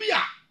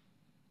Obia.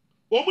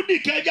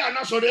 Obudi Kaja,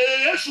 and so the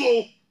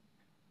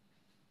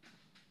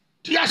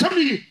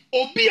Tiasami,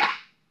 Obia.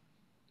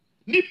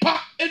 Nipa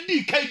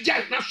edi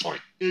Kaja, not sorry,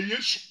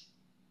 yes.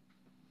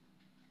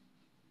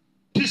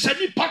 Tis a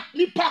nipa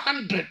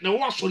 100, no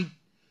was sorry,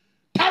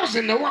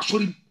 1,000, no was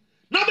sorry.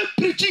 Now be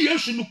preaching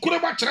yes, you could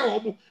have watched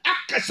a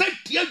cassette,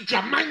 dear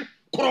Jaman,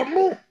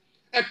 Crono,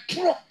 a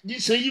tro, you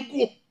say you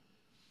go.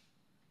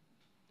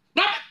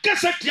 Now,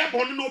 cassette, dear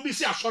Bonnie, no be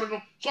say, sorry,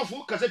 no, so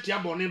for cassette, dear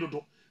Bonnie,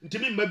 no.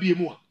 Until me maybe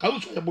more,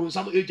 Council of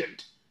Bonsam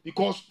agent,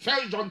 because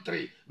 1 John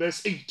 3,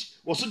 verse 8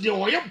 was the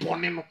way of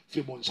Bonino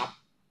for Bonsam.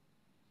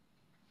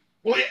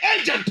 Or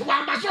agent,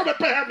 one must not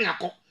pay me a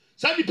call,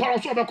 Sandy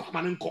Paros of a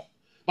common call,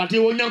 but they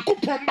will not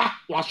come back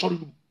was sorry.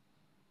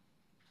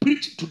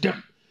 Preach to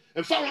them,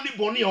 and found the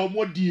Bonnie or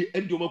more dear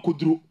and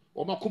Yomakudru,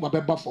 or Makuma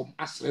Beba from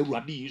Asra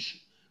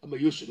Radish, and my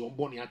use on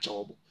Bonnie at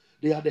Chaubo.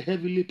 They are the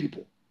heavenly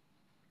people.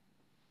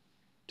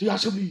 To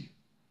ask me.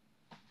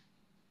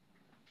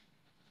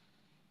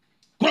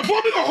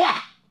 Performing a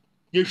what?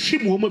 You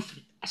shim woman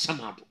free as a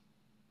model.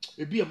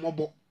 It be a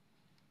mobile.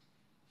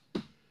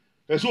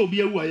 As will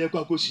be a way I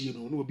go see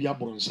you, no be a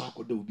bronze, there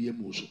will be a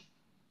muso.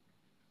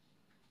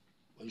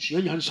 When she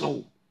and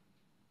so,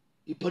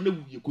 if I know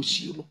you could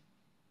see you,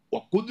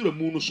 or could the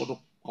moon sort of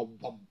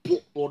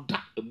book or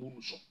that a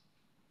moon so.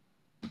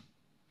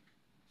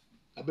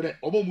 I bet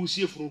almost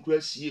see from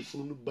Cressy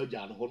from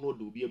Bajan, or no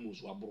do be a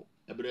muso.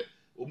 I bet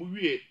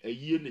a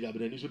year in the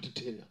Aberdeen to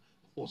tell you,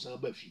 or some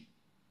Buffy.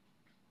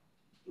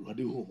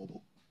 Radio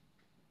home.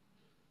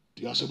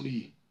 To ask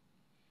somebody,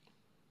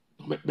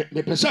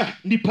 me pesa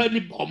nipa ni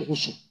bomb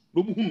hoso.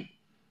 No muhunu.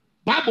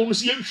 Bible no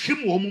say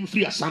hwem wo mum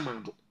free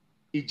asamando.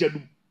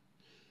 Ejadum.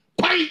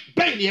 Kwai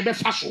ben ne be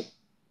fa so.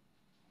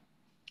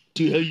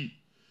 Ti hayi.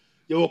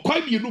 Ye wo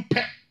kwai bi nu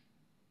pe.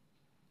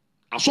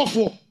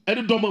 Asofo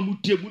ene doma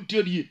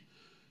mutie die.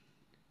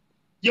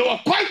 Ye wo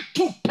kwai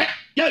tu pe.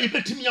 Ya ye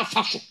betimi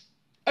afa so.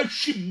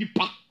 Ahwem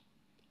nipa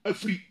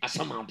afri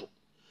asamando.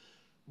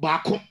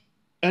 Baako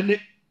ene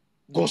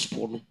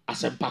gospel no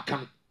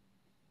asempakan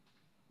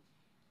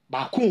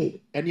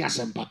baako any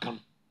asempakan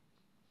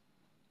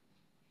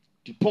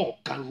the Paul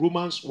can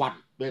Romans 1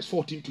 verse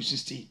 14 to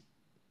 16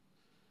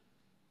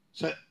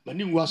 say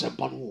mani nwa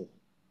asempa no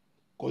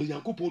ko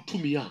Yankopon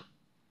tumi a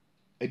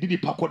edidi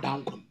pako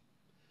down kon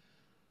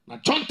na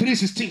John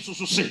 3:16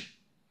 so say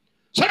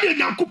the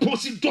Yankopon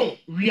si do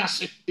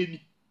wiase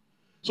eni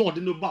so ode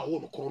no ba wo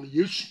no kro no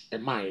Yesu e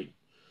mai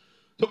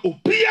so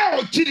obia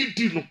o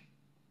chiridi no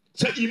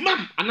say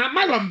imam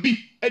anamalam bi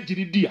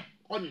agiridi a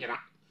onyera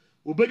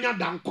obenya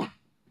dankwa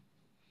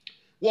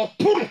wo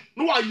puru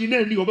no ayina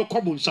ani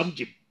obekobo nsam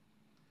gym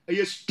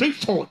e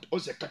straightforward o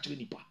se katire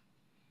nipa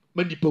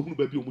ma nipa hunu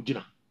ba bi o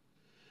mugina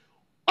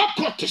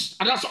occultist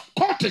and also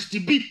cultist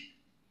bi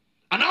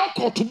and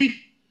alcohol to be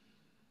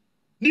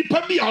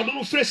nipa bi a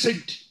no fresh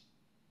saint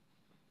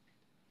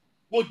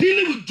we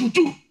dealing with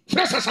juju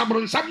fresh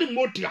asabron samni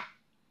motia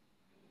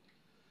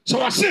so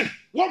I say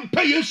one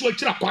pay Yesu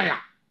akira kwaya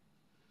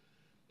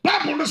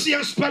Bible no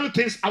say spell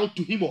things out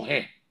to him or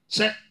her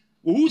say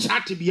who's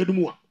had to be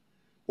anymore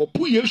or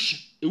pu Yesu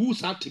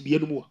who's had to be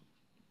anymore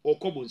or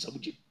kobo nsam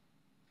gym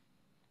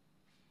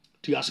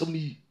ti asem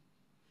ni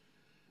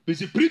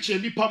bisi preacher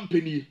ni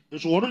pampani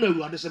nso wono na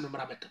awurade se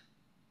memra beka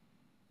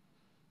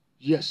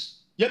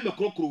yes ye me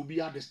krokro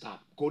obi at this time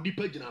ko di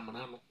pagina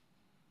amana no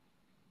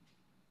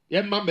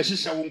ye ma be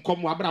hyehyɛ wo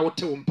nkom abra wo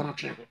te wo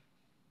mpratwe ho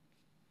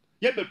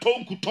ye be to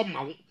nkutom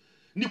ma wo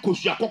ni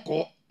kosua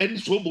kokko eni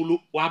so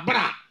bolo wa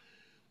abra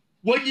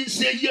wonyin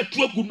se ye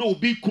tuagu na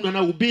obi kuna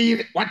na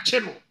obi wache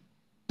no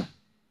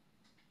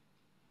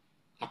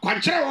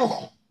akwankyere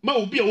wo ma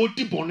obi a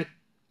wodi bone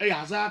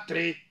Isaiah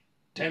 3,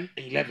 10,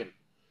 11.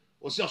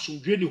 Osi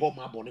asundwe ni ho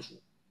ma bonefo.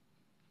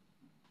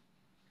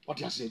 What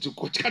you say to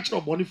catch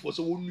your bonefo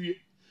so wonue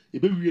e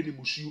be wie ni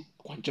musuo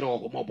akwankyere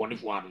ho ma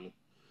bonefo anu.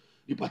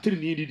 Di patri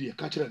ni di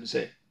catch and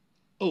say,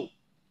 "Oh,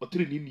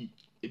 patri ni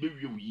e be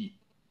wie wi."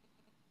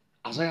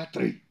 Isaiah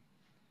 3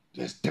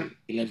 verse 10,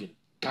 11.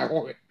 Kai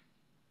ho he.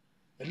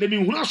 And let me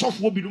huna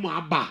sofo bi no ma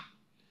aba.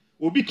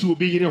 Obi ti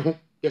obi yire ho,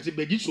 yesi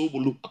beji so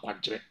bolo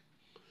akwankyere.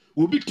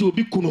 Obi ti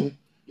obi kuno ho,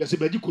 yesi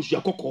beji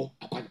kosua kokko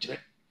akwankyere.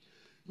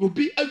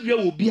 Obi awia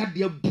obi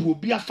ade abu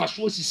obi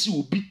afaso asisi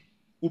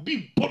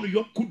obi bono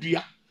yo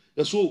kudua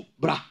yeso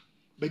bra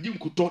beji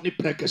nkuto ne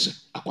prekese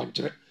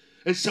akwankyere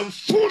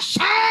ensamfo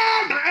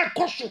saa na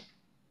ekoso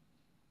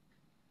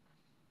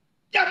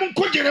ya mun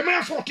ko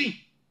Jeremiah 14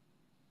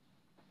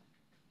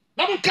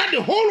 na mun ka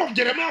the whole of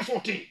Jeremiah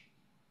 14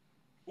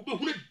 obi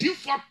hu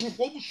different to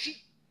for busu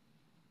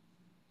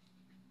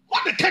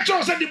what the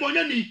catcher said the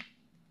bonyani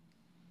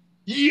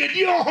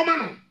yedi ohoma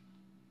no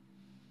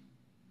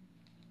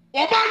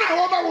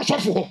Obana oba wo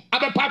sofo ho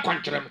abepa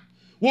akwankyere no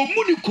wo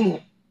mu ni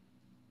kunu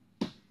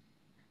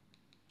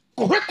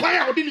ko hwe kwa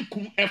ya odi ni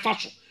kunu efa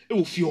so e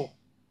wo fie ho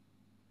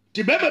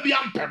ti beba bi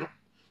ampe no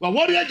wa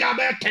wori aja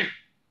ba 10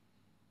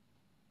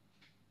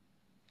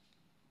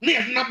 ni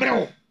na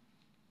brewo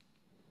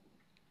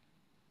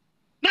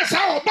na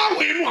sa oba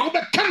we no a wo be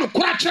ka no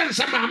kura kyere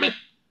nsa maame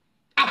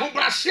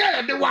ahobrase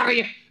ya de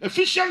ware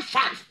Ephesians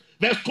 5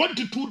 verse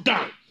 22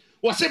 down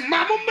wo se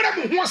maamo mre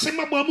mo ho se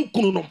maamo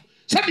kunu no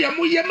sabi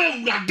amu yema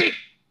urade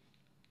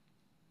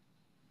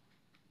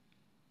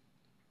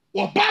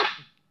oba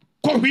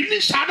ko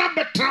hwini sada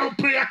betra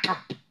prayer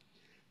camp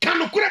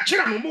kan okura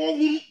kira no mo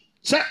wu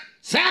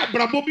se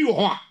abrabo bi wo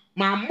ho a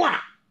ma mo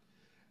a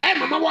e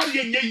mama wari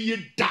enye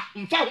yie da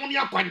mfa ho ne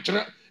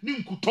akwankyere ni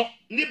nkuto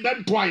ni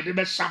bento ayi de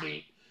be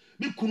sabe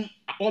ni kunu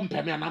o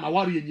mpeme na ma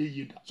wari enye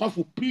yie da so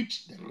for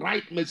preach the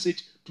right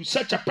message to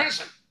such a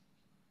person.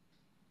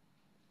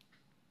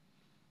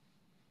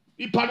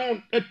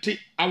 Ipanon eti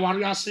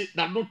awariase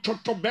na no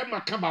toto be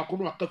maka ba ko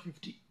no aka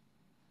 50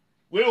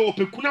 we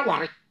opekuna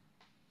ware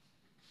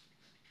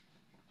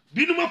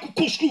binuma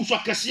kuku school so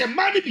akese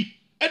mani bi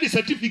e the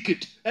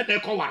certificate e de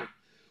ko ware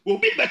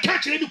obi be ka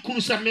kire ni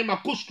kunu se me ma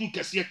ko school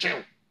kese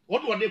chew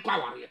wodo wode ko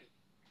ware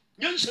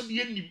nyansa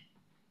bi enim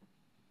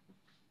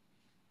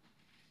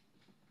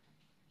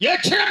ye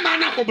kire ma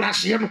na ko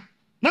brase no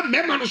na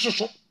mema no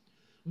soso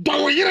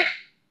do yire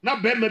na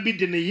be ma bi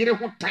de ne yire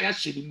ho taya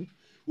hyeni mu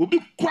obi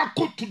kwa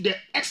to the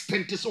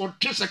extent is or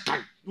twese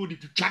kan you di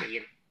tware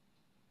yire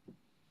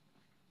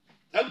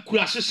am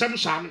kura sesem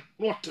saa no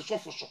na ote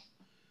sofo so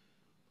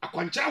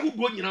akwankyere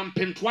hodo nyina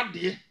mpentoa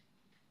de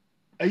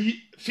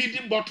ayi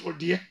feeding bottle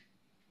de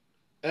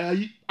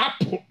ayi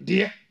apple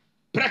de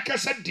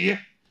prekese de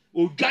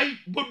odwai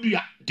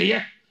bodua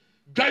de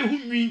dwai hu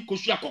nwi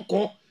kosua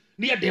kokko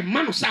ne ye de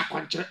manu sa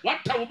akwankyere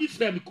wata obi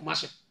fra mi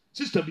kumase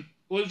sister bi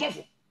o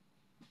sofo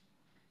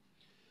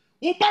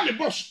Uba me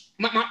boss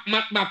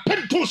ma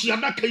pentos ya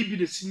na kai bi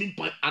de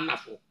simimpa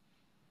anafo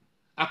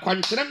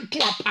akwankyere nto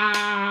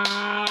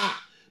apa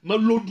ma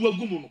lodu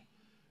agumu no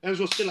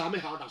enso still am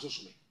how da so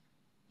so me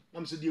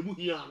nam se de mu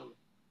hia no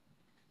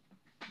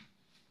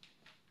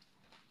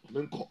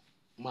menko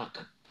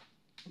mark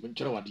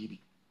menkyere wade bi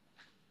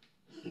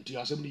nti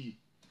asem ni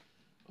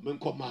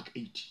menko mark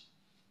 8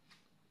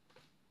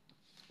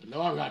 na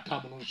wa ga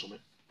tam no so me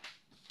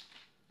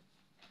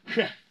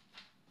hwe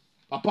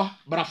papa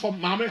brafo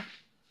mame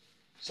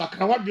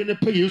sakrawa de ne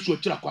pe Yesu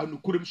akira kwa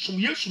nukurem sum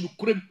Yesu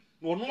nukurem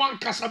no no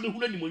ankasa be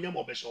huna nimonyam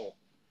obeso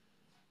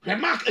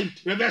Mark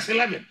 8 verse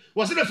 11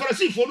 was the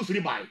Pharisee for no free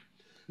by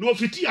no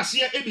fiti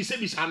ase ebi se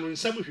bisa no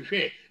nsam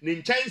hwehwe ne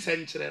nkyɛn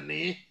sɛnkyerɛ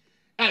ne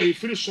a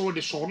efiri so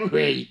de so no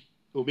hwɛ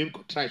obi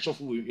nko try so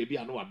for we bi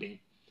ana waben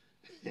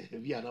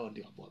bi ana on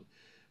the above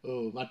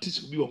oh matis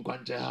bi won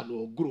kwankyɛ ha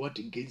no guru what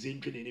nkenze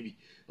ntwe ne bi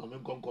na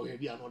men konko hwɛ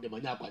bi ana on de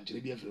manya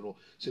akwankyerɛ bi afiri no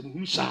se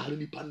mu saa ne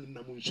nipa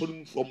na mu nso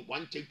no from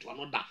one check to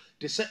another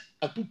they say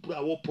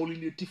apupura wo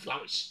pollinative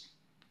flowers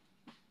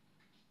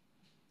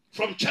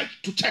from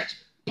church to church,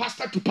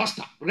 pastor to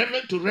pastor,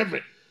 reverend to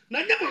reverend. Na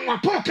nyama wa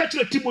Paul ka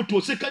kire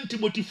Timothy 2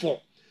 Timothy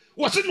 4.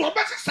 Wo se no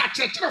obese sa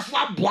kire fo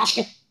aboa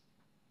so.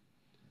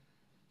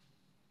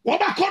 Wo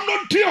ba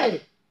kono nti o.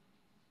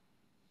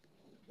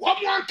 Wo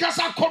mo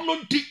ankasa kono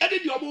nti ene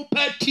di omo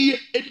pa tie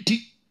enti.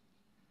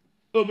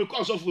 Oh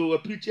because of we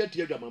preacher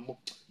tie adwamammo.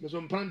 Me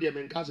so mpran de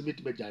men kase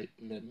beti bejai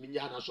me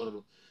nya na soro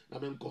no. Na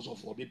men cause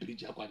of we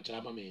preacher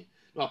akwankyera ma me.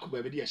 Na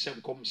akoba be de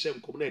hyemkom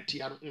na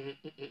atia no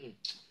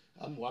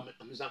amwa me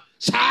amza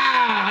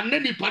sa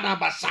nani pada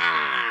basa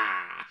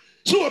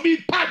So obi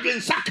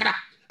padwen sakra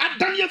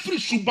adan ya free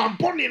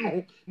subampone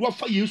no no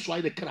afa Yesu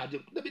ayi ne kraje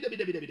dabi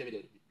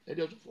e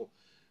dey so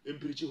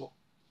empirichi ho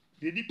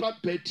the deeper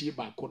petty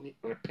ba ko ni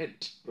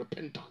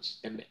repentance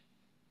and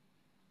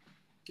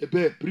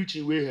ebe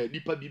preaching we here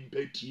deeper bi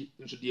petty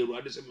nso the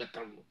Awurade se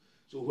meka no.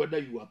 So whether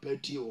you are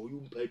petty or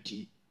you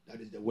petty,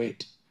 that is the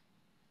word.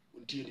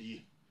 Until the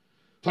year.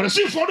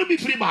 Pharisee for to be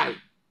free by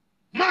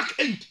Mark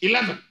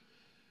 8:11.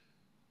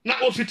 Na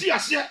ofiti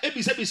ase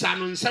ebisa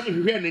no nsam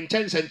hwehwe ne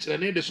nkyɛnse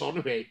ne de so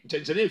no hwɛ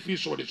nkyɛnse ne free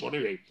so de so no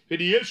hwɛ hwɛ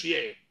Yesu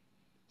yɛ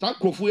ta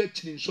krofo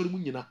akini nsɔre mu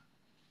nyina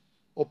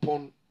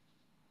upon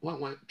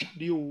wan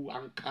twade o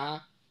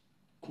anka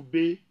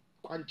kube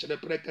kwankyere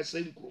prekasa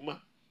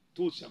nkuruma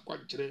tosia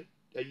kwankyere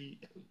ayi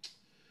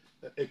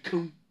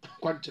ekun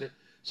kwankyere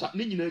sa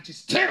ne nyina ti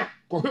still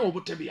ko hwɛ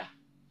obotabia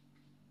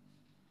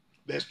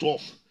verse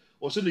 12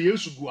 ɔsɛ ne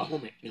Yesu gu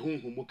ahome ne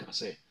honhom mu ka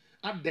sɛ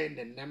adan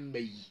ne nemma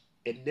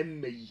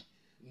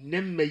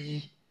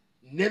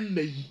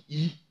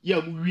yi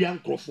ya mu wi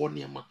ankrofo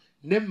niema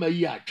nemma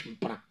yi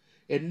atwempra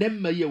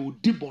nemma yi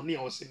odi bone a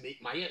ɔsɛ me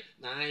maye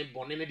na ai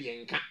bone ne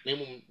de nka na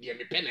mum de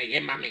me pɛ na ye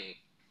ma me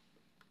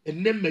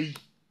nemma yi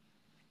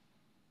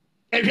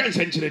ehwɛ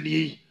nsenkyere ne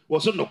yi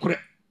wɔsɛ nokore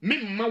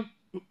memma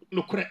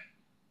nokore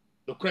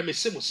me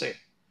se mo sɛ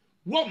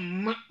wo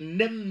ma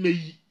nemma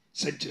yi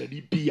senkyere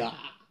ne bia.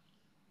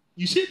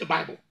 You see the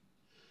Bible.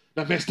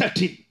 Now verse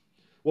 13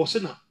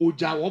 wɔsɛ na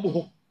ogya wo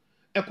bo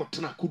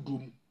ekotena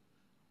kodum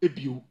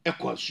ebio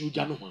ekɔ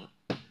asuogya no ho.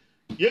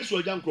 Yesu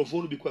ogya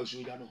nkrofo no bi kɔ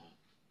asuogya no ho.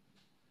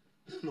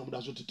 Na mo da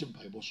so tete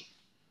Bible so.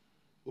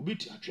 Obi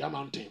ti atwea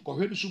mountain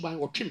kɔhwɛ bi suban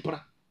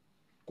wɔtwempra.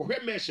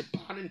 Kɔhwɛ mesh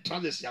pa ne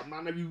trousers ya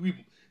ma na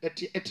wiwim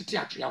etete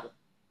atwea ho.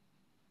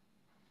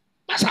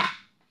 Masa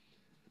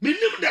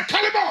minim the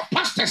caliber of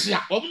pastors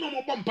ya omo no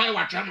mo bɔ mpa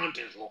wa atwea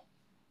mountain so.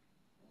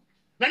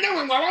 Na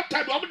nyawa wa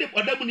ta do omo de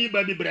odamu ni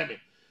ba bi breme.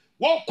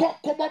 Wo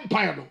kɔ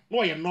mpa no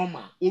no ye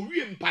normal.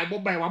 Owie mpa bo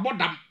ba wa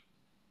bodam.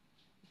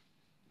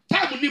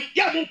 Time nim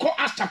ya mo kɔ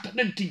Acts chapter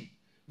 19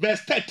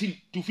 verse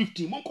 13 to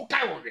 15 mo kɔ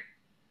kai wo.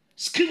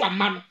 Skill a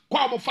man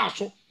kwa mo fa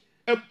so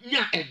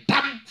nya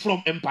edam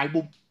from empire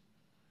bom.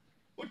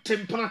 O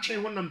tempera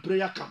twen won na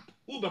prayer camp.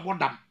 Wo be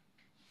bodam.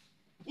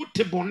 Wo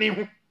te bone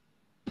ho.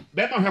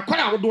 Be ma hwe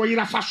kwa wo do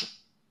yira fa so.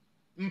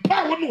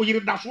 Mpa wo no yira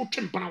da so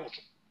twempera wo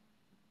so.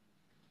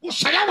 Wo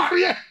saya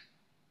ware.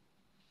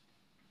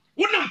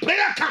 Wo na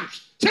prayer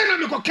camps. Say na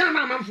me ko kan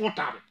na man for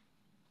tabe.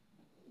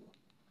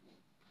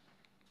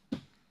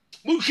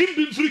 Mo hwim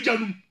bi mfiri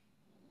janum.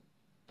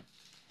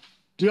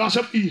 Ti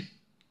asap yi.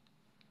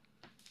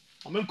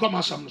 Amen come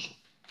asam no so.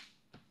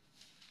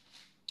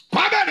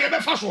 Kwa be be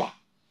fa so a.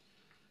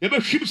 E be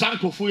hwim san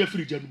krofo ya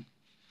firi janum.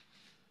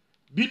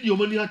 Video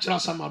mani a kyera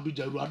sam adu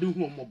jaru ade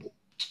hu omobo.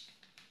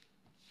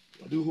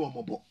 Ade hu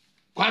omobo.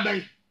 Kwa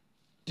be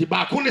ti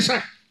ba ko ne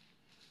se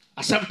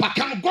asam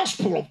pakam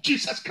gospel of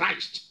Jesus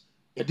Christ.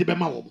 E de be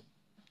ma wo.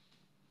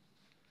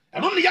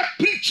 And only ya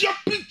preach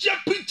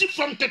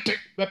from tete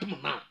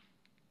bepem now.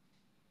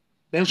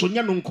 Then so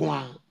nya no nko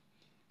a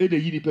e de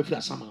yi ni pa firi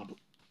asam ado.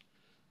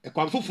 E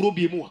kwan foforo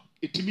bi mu a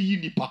etimi yi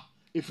nipa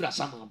e firi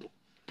asam ado.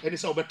 Ene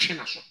se obetwe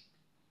na so.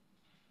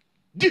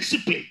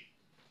 Discipline,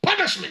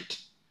 punishment.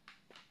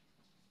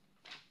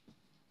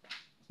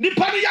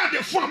 Nipa ni ya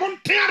de fo amon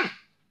tear.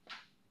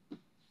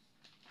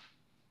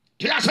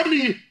 Te asam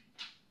ni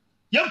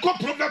Yanko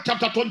Proverbs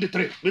chapter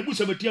 23. Mebu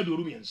se metia do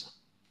rumiensa.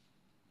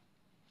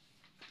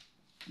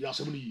 Ya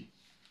asam ni.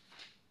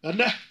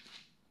 And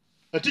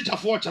a teacher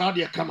for chara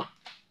de kama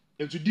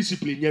and to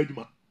discipline nya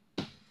aduma.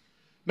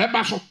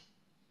 Meba so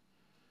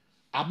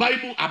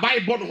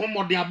abai bon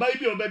homo de abai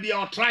bi obabi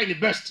or try the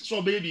best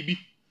so baby bi.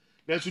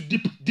 There's a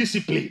deep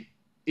discipline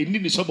in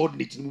ni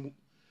subordinate mu.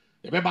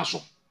 Meba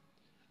so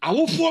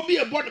awofo bi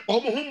e bon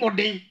omo homo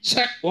den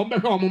se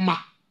obehwe omo ma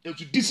and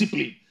to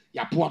discipline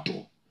ya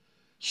poato.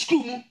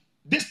 School mu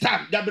this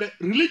time there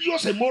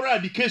religious and moral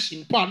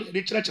education pan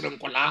de church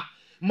nkola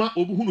ma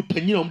obuhunu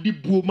panyina om di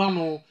buo ma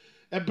no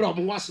ebra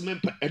om wasem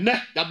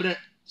ene dabre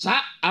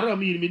sa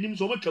arami ni nim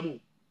so makamu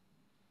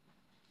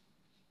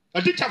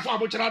a teacher for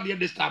abochara de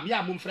this time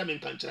ya mum frame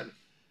nkan kire me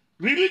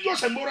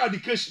religious and moral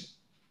education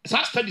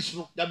sa studies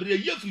no dabre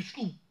ye free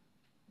school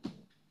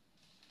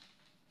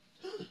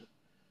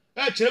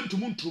e kire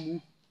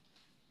ntumu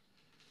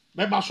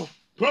meba so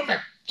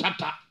Proverbs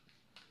chapter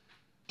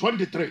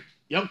 23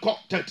 yanko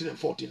 13 and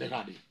 14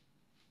 rade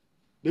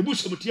bebu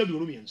semutia bi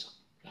orumiensa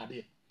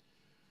rade.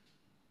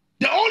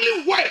 The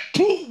only way,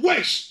 two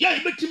ways, yeah,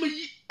 you make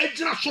me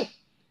ejina so.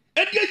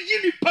 And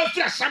you need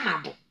perfect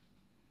samado.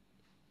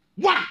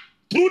 One,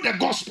 through the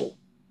gospel.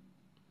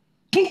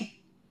 Two,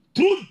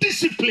 through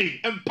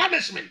discipline and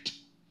punishment.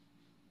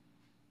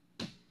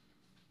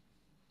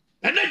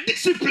 And then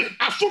discipline,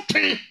 as so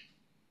train.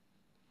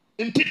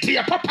 In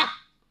Titia Papa,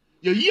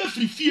 your year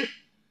free fear,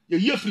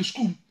 your year free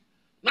school.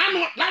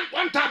 Now,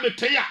 one time, a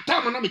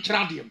time, I'm a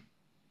charadium.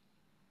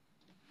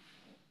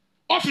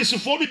 Office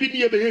for the be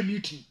near the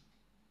meeting.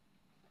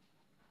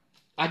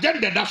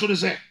 Agenda that's what they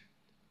say.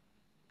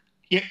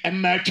 Ye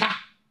emercha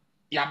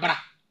ya bra.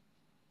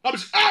 I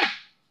was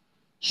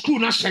school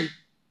na shay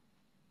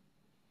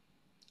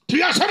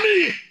ti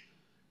asami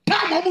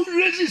time omo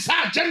raise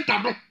sa agenda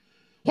no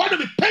what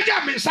me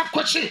pega me sa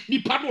question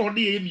nipa no ode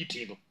e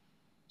meeting no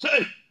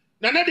say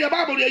na na de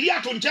bible ye yi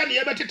ato nche na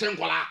ye betete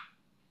nkola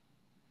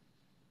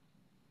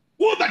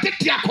wo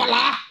betete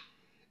akola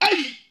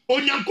ai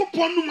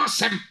onyankopon no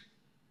masem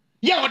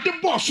ye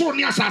ode bo so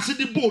ne asase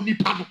de bo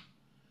nipa no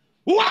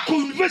wo akọ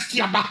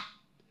university aba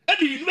e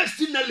the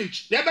university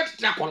knowledge na ye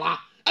betete akola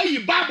ai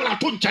bible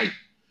ato nche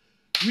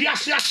wi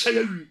ase ahye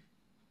awi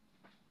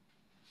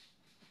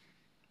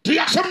ti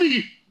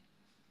asami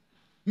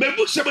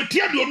mebu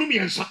sebetia de onu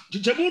miensa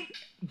jejemu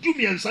du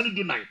miensa ne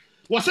du nan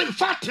wo se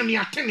fatene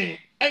atene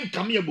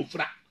enkame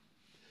abofra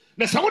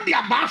na sa wo de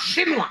aba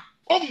hwe no a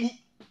omu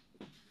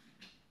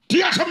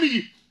ti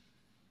asami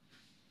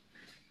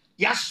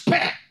ya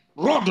spare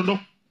road no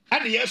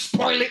and ya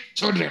spoil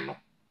children no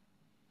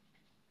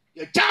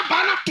ya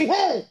jaba na to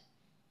ho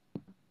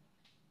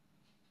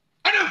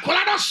and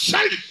kola do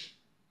sai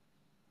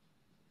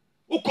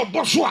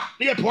ukobosho a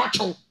na ye po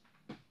acho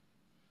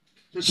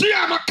see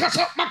ya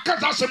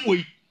makasa sem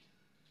we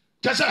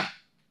kasa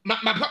ma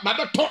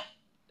beto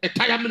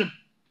etaya minim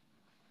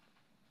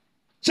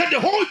said the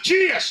whole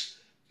GES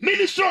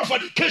Ministry of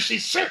Education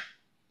said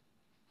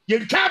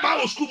you can't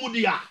buy a school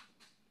mudia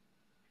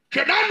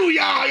kedanu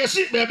ya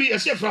yesi baby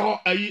yesi fra ho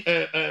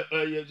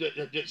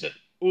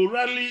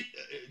orally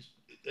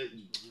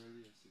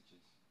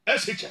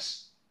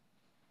SHS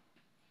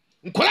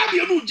nkola bi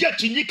enu je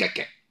tinyi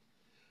keke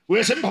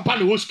we sem papa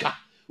ne Oscar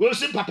we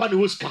sem papa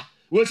ne Oscar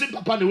we sem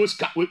papa ne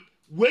Oscar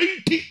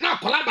we ti na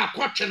kola ba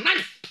ko twe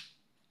knife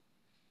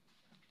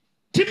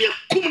timi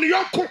kum ne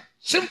yoko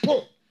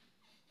simple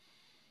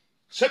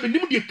se be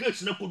nim de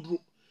case na koduro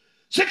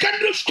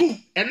secondary school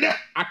ene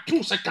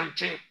atu second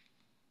chain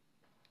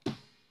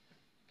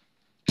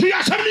ti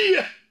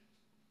asamiye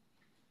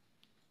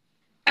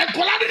e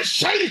kola de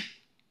shali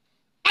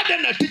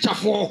adena teacher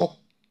for ho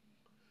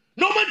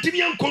no man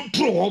timi an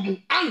control ho mu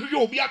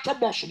anhwe obi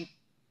atobosum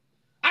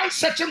an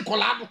searching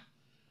kola no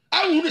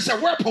an hu se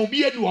weapon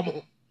bi anu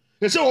ho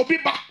they say obi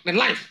back the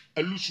life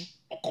alusu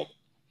okom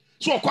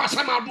so okọ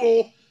asamado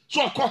o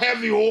so okọ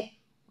heavy o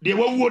de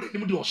wawu de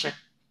nim de ose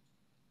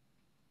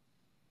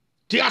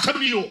ti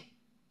asabni yo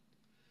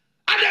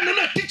ada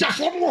na teacher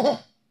for mo ho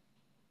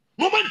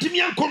no man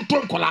timi an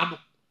control kola no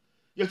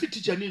ye ti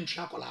teacher ni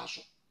ntwa kola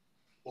so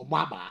o mo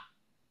aba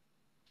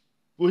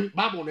we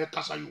bible na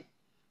kasa yo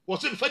wo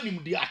se mfa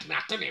nim de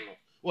atene no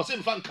wo se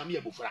mfa nkame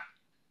abofra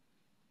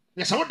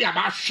ne se wo de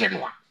aba hwe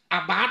no a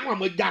aba no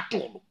amagya to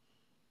no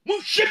mo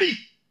hwe bi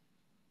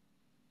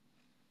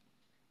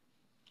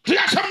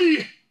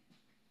Tiasami,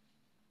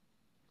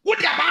 what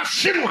the about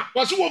Shinwa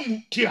was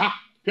one Tia,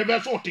 Heber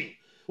 14,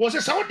 was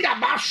a Saudi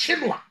about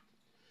Shinwa,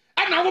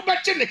 and I will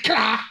bet in the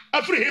car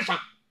every heifer,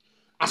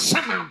 a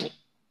samando.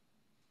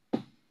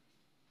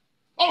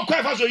 Oh,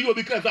 Quavas, you will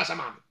be clever as a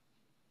man.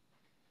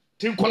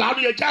 Tim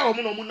Coladia Jao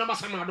Munama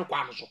Samado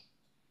Quamaso,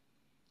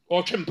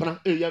 or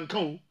Chimpana, a young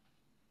cow.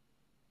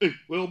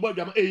 Well,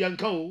 but a young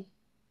cow.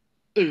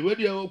 Where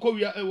do you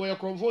go? Where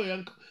convoy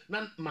and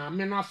none, my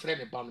men are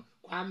friendly upon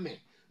Quame.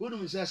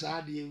 Who says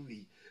I deal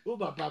we? Oh,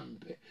 Papa,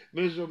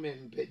 Meso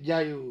Mempe,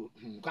 Jayo,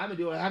 come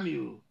do I have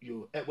you?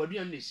 What do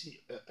you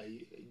see a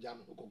jam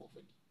of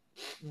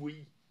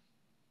we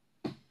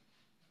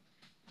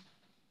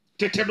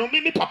Tetano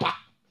me, Papa.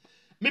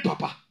 Me,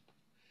 Papa.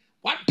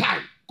 One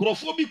time,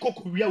 Crophobi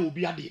Cocuria will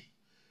be a day.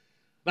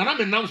 Now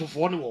I'm announced for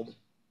one woman.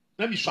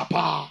 Let me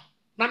swapa.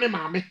 Now,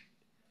 mammy.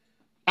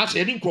 I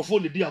said, in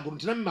Cropho, the dear, going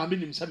to tell me, my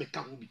name is Sammy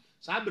Kamubi.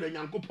 Sabre and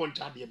Uncle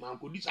Poncha, the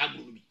uncle, this I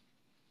will be.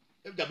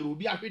 If there will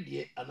be a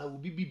idea, and I will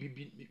be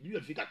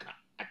figure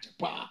at a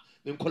pa,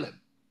 then call him.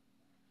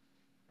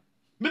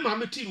 Me,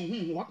 mamma,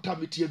 whom what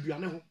time it is, you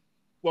know,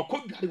 what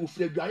could you have with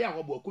Fred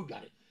or what could you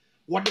have?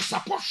 What the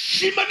support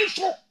shimmy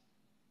so?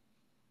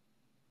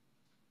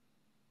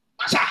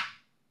 Massa,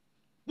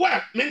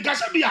 well,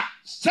 Mencasabia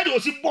said it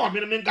was in Bob,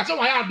 and Mencasa,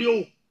 why are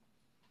you?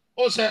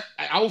 Oh, sir,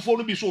 I will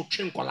follow be so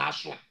trinkle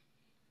last one.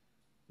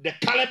 The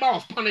caliber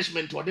of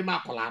punishment or the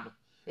Marcolado,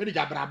 and the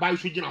Jabra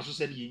Switching also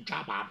said in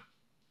Chabab.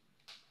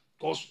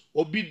 Because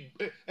obi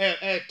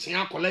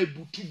tia kola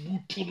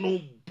butu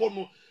no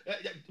bono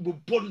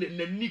bon ne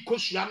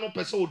nikosiano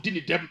pese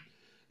odini dem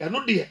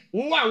eno de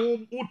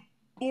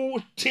wo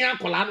tia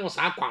kola no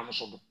sa kwa no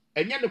so do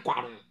enye ne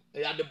kwa no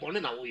ya de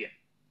bone na wo ye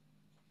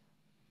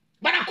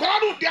but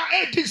akola no dia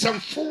 18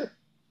 full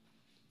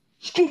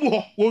school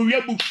ho wo wi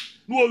abu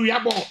no wo wi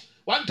abo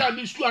one time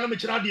in school na me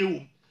kira de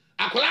wo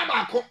akola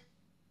ba ko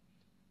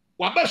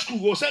wa ba school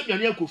wo sa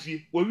nwane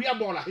akofie wo wi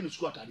abo la he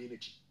school atade na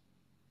chi.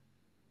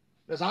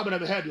 There's how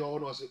many head your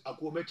own was a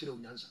go match in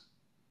Yansa.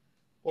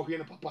 Or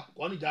here, Papa,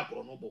 one jack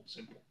or no book,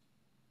 simple.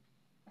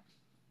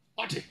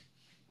 What?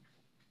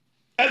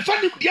 And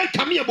funny, dear,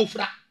 come here,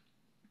 Bufra.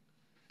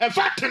 And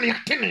fat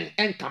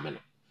and coming.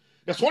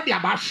 That's what they are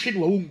about shit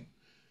womb.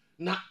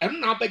 Now,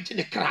 I'm now betting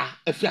a cry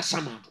if you're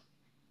some.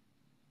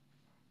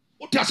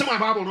 What does my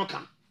Bible no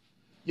come?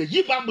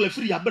 You Bible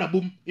free a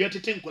boom, yet to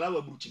think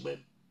our Bucci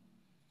men.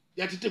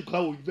 Yet to think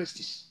our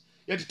universities.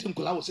 Yet think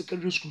Kola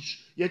secondary schools.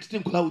 Yet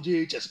think Kola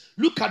GES.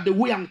 Look at the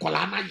way I'm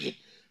Kolana ye.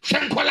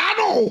 Shen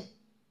Kolano.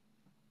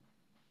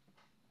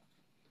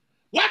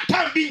 What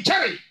time being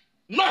cherry?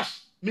 North.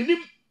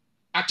 Minim.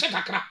 A check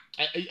a crack.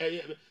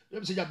 Let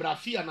me say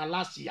Brafia na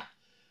last year.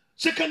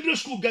 Secondary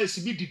school guys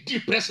be the D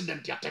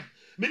president yatem.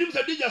 Minim the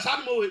DJ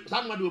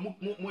Sanma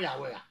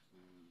Moya.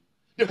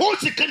 The whole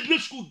secondary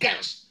school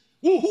girls.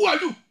 Who are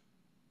you?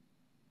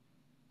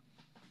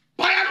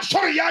 I'm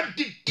sorry, I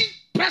did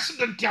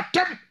president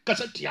yatem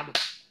Cassetiano.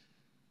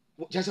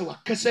 Just a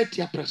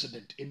Cassetia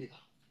president anyhow.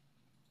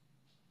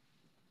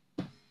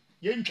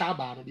 Yen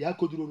Chaba, the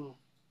Akudru.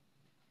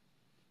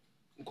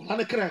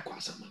 Kolana Kra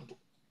Quasamado.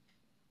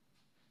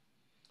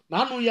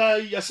 Nano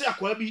ya say a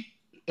quabi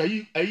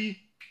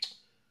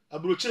a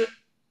brochure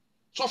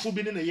so for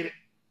being in a year.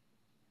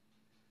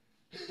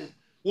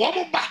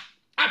 Womoba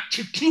at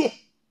Chitio.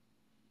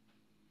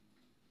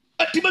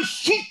 A timid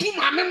suit to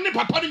my memory,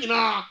 Papa.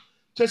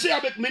 To say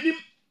I make many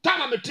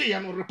time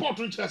and report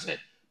which I said,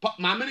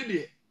 my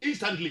many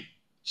instantly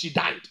she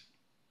died.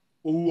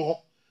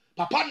 Oh,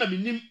 Papa na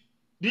minim,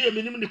 dear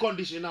minimum the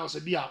condition now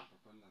said, Bia,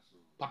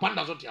 Papa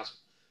does not yes.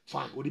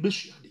 Fine, or the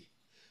best yadi.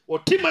 Or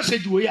Tima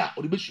said you are,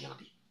 or the best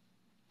yadi.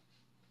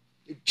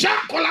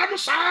 Jack Colano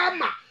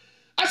Sama,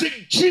 I said,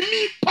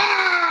 Jimmy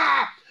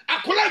Pa,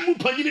 I call him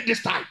Mupanini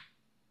this time.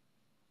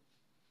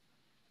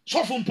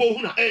 So from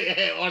Pohuna,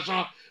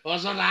 also,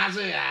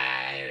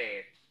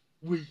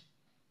 we.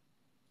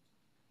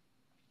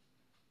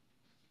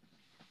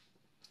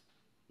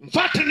 In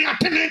fact, I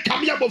attended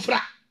Camilla Bofra.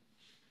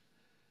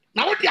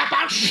 Now, what the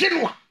about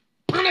Shinwa?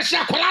 Promise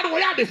ya Colado,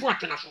 we are the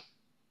fortune.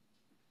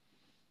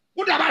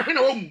 What about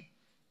home?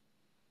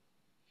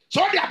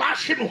 So, the about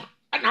Shinwa,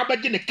 and I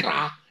begin a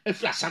cry and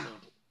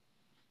flasamado.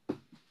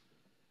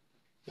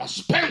 The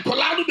spend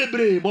Colado de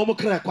Bre, Momo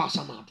Crack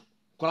Quasamado.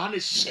 Colane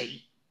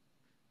say,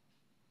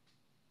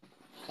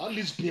 all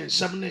lesbian,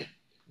 seven,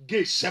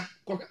 gay, seven,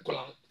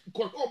 Colan,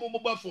 called all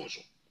mobile phones.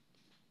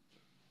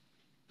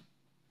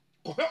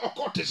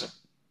 Courtesan.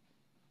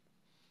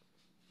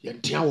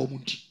 Yantia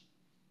womunti.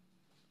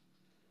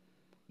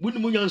 When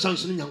Munyan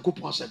Sanson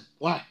Yanko said,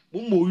 why?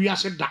 Mumo, we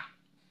said that.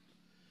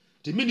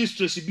 The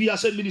ministry, be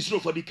as a minister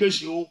for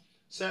education,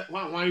 said,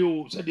 why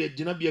you said the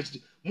Genabias,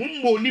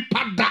 Mumo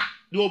Nipada,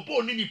 the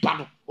Obo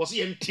Nipano, was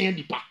he and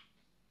Nipa.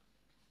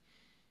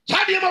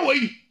 Sadia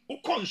away, who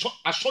consort,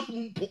 I saw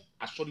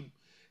him,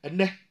 and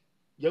then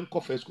young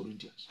First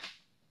Corinthians.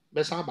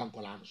 Bessa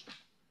Bancolanos.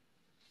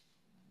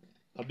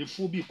 At the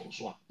full be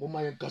Coswa, Mama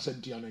and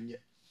Cassantian and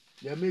yet.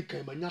 They make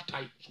a mania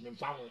type from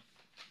found.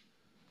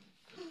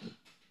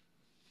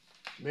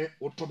 Me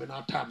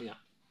Otomena Tamia,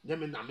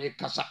 Yamina make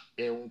Cassa,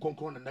 a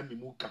Concon and Nami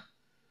Muka.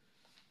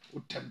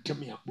 Would tempt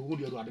me up, but would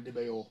you rather the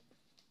bayo?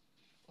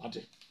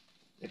 Ate,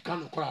 a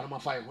can of cry on my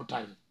fire what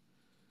time.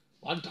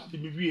 One time,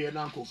 be an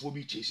uncle for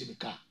me chasing the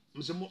car.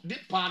 Mr.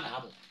 Did Pan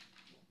Hammer.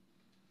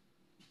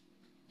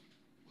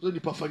 So the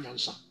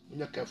Pafaniansa, when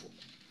you're careful.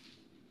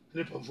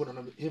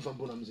 Him from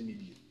Bonham's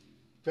immediately.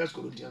 1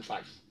 Corinthians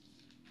 5.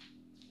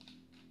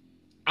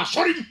 I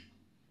saw him.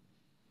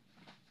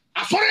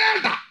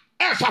 Elder.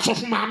 Fast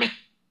of mammy.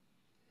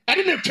 I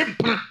didn't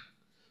have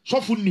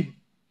so for him.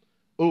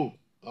 Oh,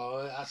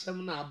 I said,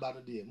 now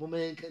about the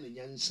moment can a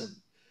young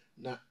son.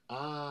 Now,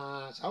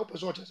 so I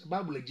was as a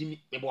Bible,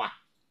 Jimmy, a boy.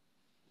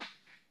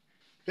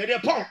 They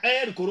upon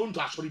air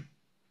Corinthians, sorry.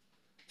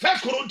 1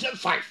 Corinthians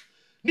 5.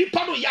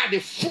 Nipano ya the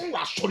fool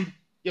was sorry.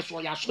 Yes,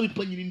 why I saw it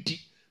playing in tea.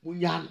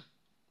 Munyan.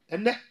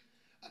 And then,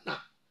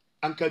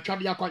 Uncle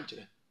Chadia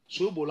Quanture,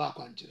 Sobola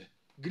Quanture.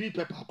 Green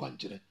pepper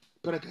quanchere,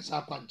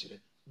 Perecasa quanchere,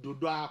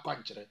 Dodoa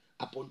quanchere,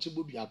 a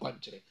Ponchibubia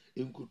quanchere,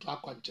 Incutua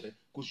quanchere,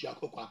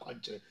 Cusiaco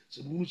quanchere,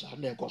 Simus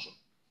and their cosson.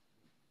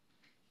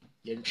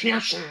 Yen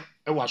Chiason,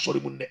 a was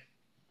sorry munde.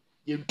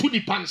 Yen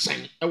Tuni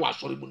Pansen, a was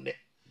sorry munde.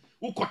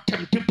 Who could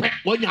tempt to pet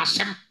when you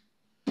sem.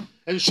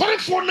 And sorry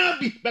for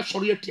Nabi, but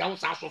sorry at the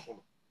house of 1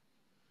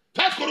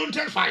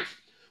 Corinthians 5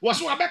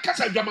 was what Becca's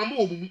a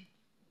Jamamo.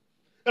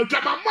 A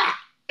Jamama,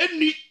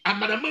 any a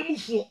Madamamu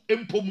for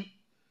Empom.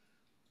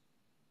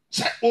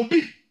 Say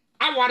Obi,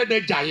 I wanted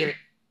the giant.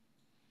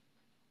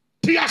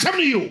 Tia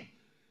Sammy, you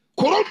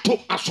Coronto,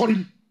 a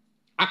sorry,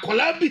 a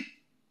colabi,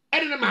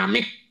 and a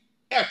mammy,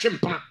 a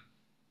chimpan.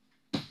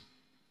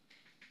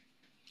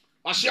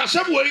 I see a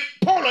subway,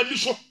 Paul and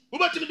Lusso, who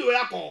went to do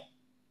a call.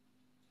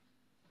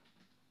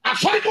 A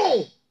sorry,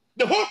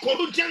 the whole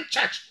Corinthian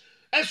church,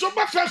 and so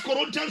by 1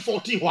 Corinthians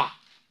 14.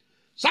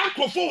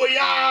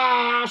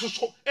 Sancrophobia,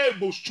 so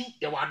elbows too,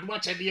 you are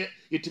much idea,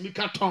 yet to me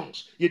cut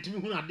tongues, yet to me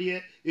who are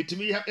dear, yet to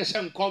me have a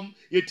son come,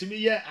 yet to me,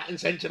 yeah, and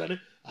century.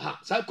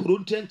 South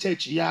Corinthian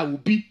church, ya will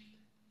be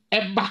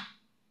ever,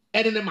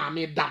 and then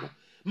mammy done.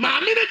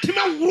 Mammy, to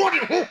me,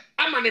 water home,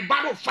 I'm on a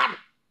battle fan.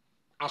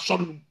 I saw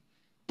him.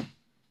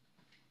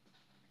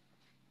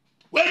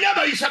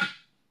 Wherever you said,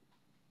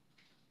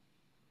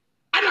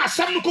 and I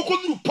said, no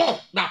cocoa, Paul,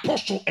 the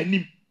apostle, and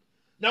him.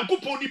 Now, go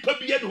pony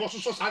puppy and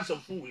horses or sons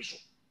of fools.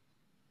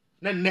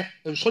 Then,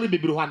 and sorry,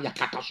 baby, one ya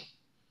catasso.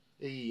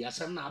 Eh, I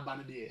said, now,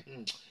 bandy.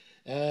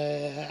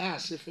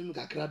 As if him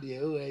kakra de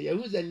ya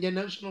who's and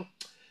national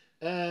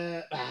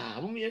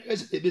mummy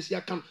as the best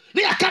ya come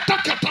they are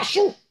kata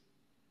so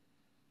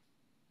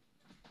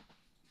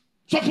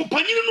for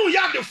panyin no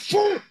ya the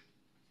phone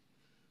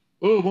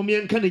oh mummy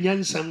and can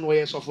nyansam no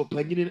yes for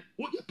panyin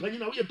wo ya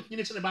panyin in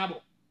the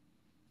Bible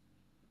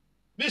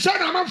me say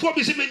na man for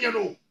be se menya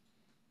no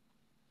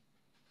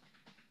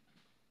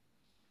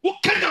wo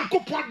kan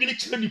yankopon de ne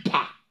kire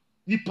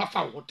nipa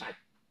fa wo tai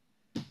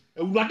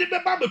ewurade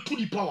beba betu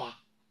nipa wa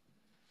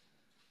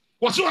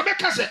wo se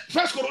obeka se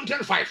 1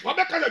 Corinthians 5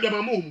 obeka se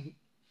dwamamo omu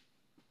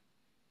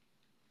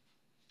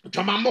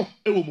dwamamo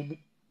ewo mumu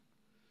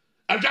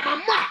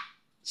adwamamo a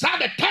sa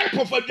the type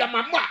of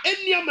adwamamo a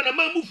enia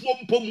manama mufuo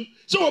mpomu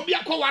se obi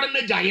akọware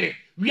na gyaire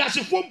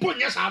wiasefo mpo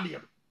nya sa de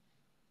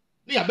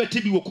ne ya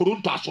beti bi wo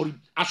Korinto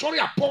asori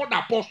a Paul the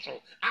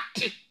apostle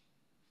ate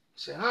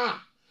se ha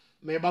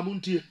me ba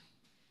muntie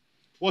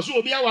wo se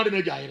obi aware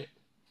na gyaire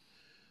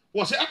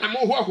wo se ana mo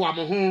hoahoa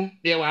mo ho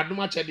de wa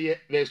adoma kyede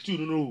verse 2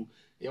 no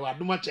ye wa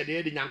adoma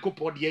kyede de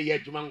nyankopɔ de ye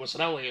adwuma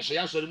ngosra wo ye so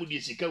ya so mu de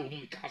sika wo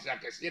mu kase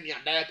akese ne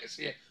ada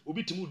akese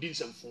obi timu di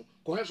nsamfo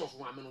ko he so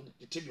fo ame no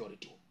te bi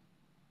oreto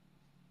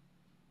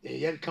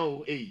ye nka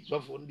o so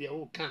fo de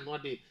o kan no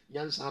de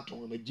nyansa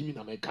aton ma gimi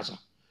na me kasa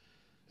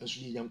enso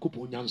ye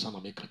nyankopɔ nyansa na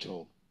me ka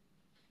kyerɛ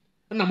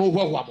na mo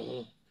hoahoa mo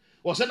ho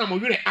wo se na mo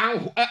were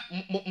anho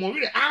mo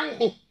were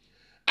anho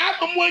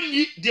mo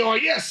anyi de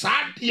oye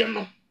saa de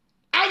no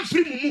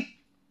amfiri mumu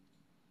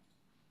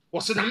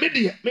wose na me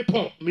de me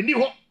Paul me ni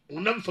ho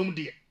onam fam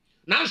de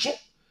nanso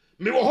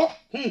me wo ho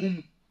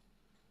humhum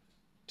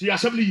ti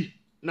assembly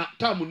na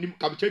ta mo nim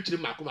ka chechire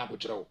mako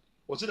kyerɛ wo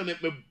wose na me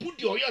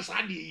budi oye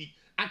saa de yi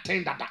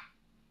aten dada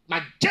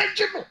ma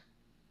judge no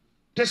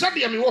te sa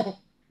de me wo ho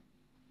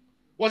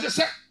wose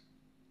se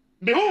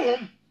me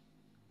honhom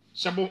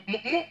sabo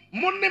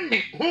mo ne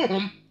me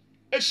honhom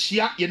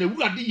ehia ye na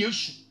wurade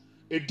Yesu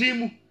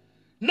edimu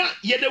na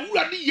ye na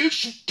wurade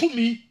Yesu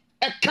tumi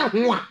eka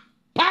ho a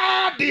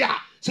pa de a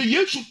se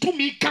Yesu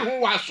tumi ka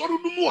ho wa asoro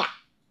no mu a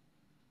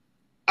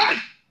ai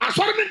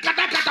asoro ne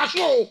kata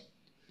so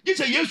ye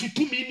se Yesu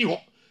tumi ni ho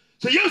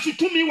se Yesu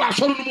tumi wa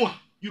asoro no mu a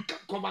you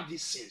can't cover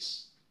these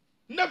sins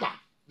never.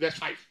 Verse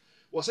 5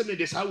 was say me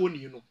de sa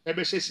woni no e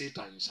be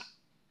Satan nsa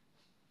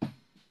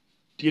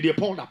tie de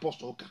Paul the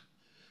apostle ka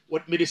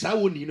what me de sa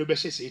woni no be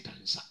Satan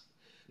nsa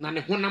na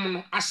ne honam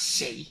no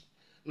asɛe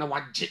na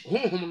wagye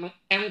honhom no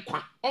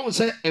enkwa on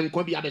se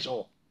enkwa bi abɛhyɛ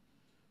ho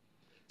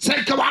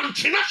say ka wan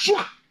twena so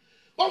a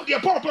oh the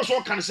Paul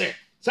person can say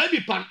bi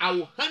pan I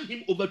will hand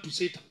him over to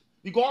Satan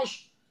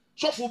because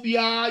sofo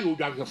bia yo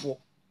dwanhwefo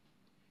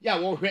ya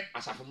wo hwɛ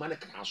asafo mane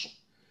kra so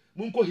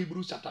munko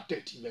Hebrews chapter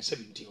 13 verse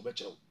 17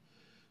 obɛkyerɛw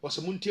was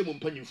a muntie mo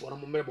mpanyimfo na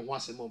mo mmerebo ho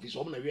asɛm ofi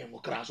so mo na wie mo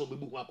kra so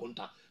bebu ho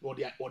akonta na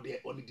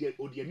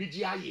odi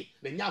anigi aye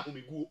na nya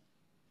ahomeguo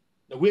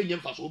na we nya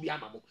mfa so obi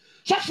ama mo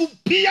sofo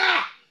bia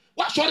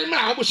wa sori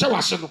ma ho hyɛ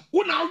wase no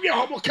wo na wie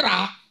ho mo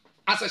kra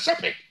as a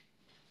shepherd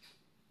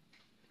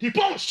he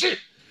Paul say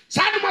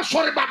sanuma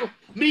sori ba no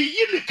me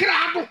yi ne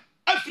kra no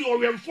afiri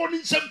owemfo ne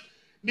nsam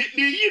me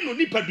yi no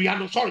nipadua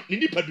no sorry ne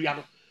nipadua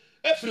no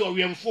afiri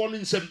owemfo ne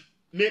nsam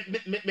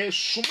me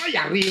suma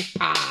yare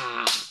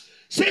pa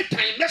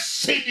Satan na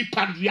say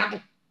nipadua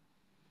no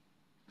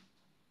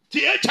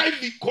ti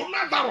HIV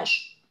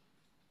coronavirus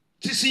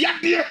ti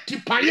siyade ti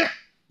paye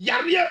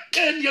yare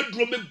eni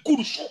aduro me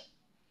guru so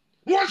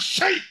no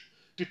say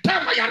ti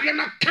time yare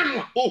na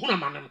kanwa ohuna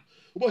mane no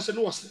wo se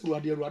no was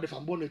ruade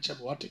fa mbo na che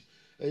no wate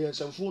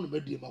samfo no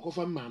bedie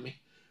makofa maame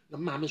na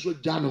maame so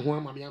gya ne ho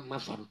amaame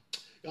amafa no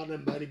ya na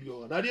mbare bi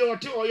o na de o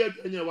te o ya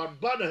anya wa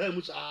ba na ha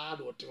mu sa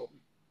do te o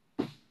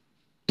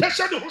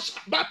tese de ho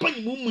ba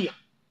panyi mu ya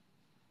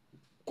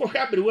ko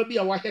hwa berewa bi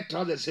a wa he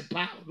trousers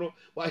pa no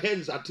wa he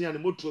nzate ya ne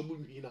moto mu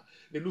nhina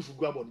ne nufu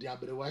gu abonde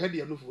abere wa he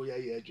de nufu ya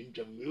ya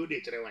adwintwam we o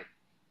de kire wan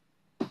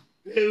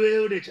we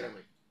o de kire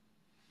wan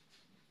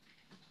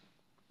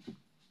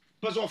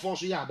peso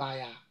force ya ba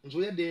ya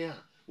nso ye de a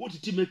wo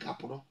titi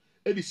makeup no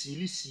e be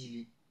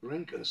sili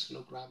wrinkles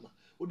no grama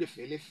wo de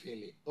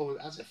fele oh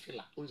as a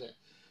filler wo say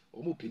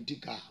o mo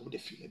pintika wo de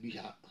filler bi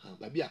ha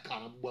ba bi aka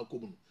na bo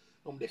akomu no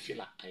o mo de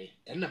filler ai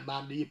e na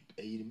ma de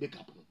yi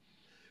makeup no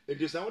e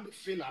de say wo de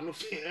filler no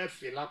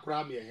filler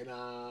grama ye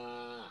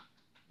na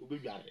wo be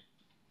dware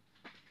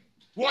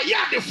wo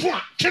ya de fo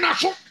a twena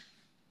so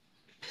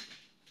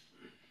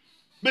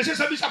me say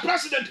Mr.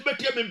 President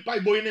betie me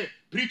mpai boy ne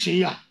preaching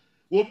ya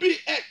obi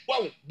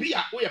wow be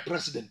a we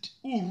president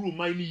who rule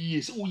mine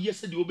years who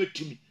yes the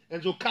obetumi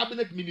and so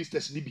cabinet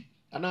ministers ni bi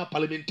ana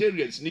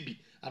parliamentarians ni bi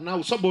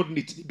ana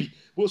subordinates ni bi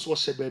those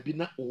was baby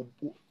na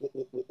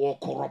o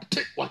corrupt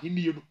wa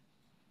hini no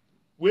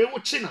we wo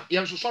china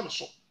yan so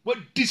so what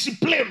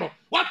discipline no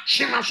what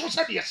china so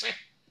said yes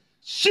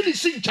sini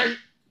sinchan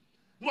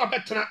no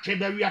abetra twe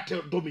ba wi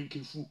atel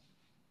dominkefu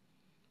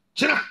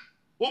china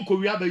wonko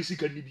wi aba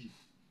isika ni bi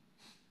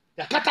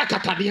ya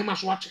kata de ma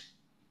so ache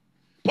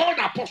Paul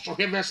the apostle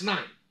here verse 9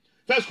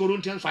 1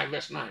 Corinthians 5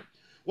 verse 9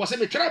 was say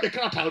me try be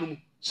krata no mu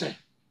say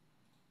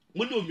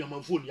mo ne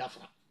onwamanfo ni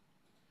afra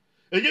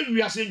enye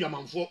wiase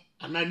nyamanfo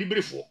ana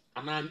nibrefo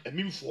ana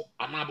amimfo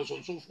ana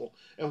abosonsofo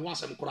eho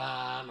asem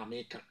kura na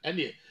meka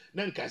ene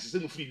na nka sese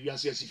mu free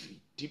wiase asifiri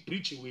ti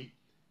preach we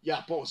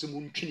ya Paul se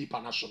mu ntwini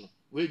pa na so no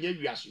we nya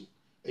wiase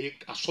e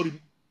asorim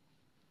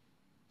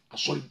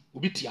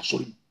obi ti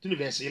asorim tini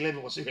verse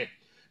 11 was here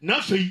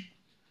na fei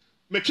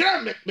me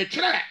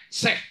twere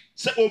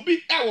se obi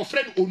e wo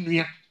friend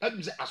onua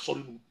adum se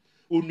asorim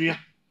onua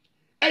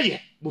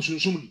eye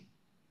bosunsum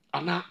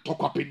ana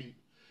tokwapeni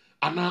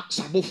ana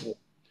sabofo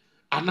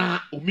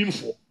ana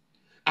omimfo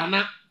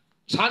ana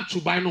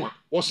santuban no a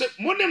wo se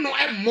mone no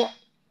emmo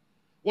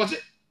wo se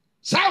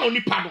sa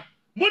onipa no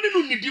mone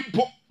no nidi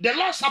mpo the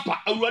Lord Supper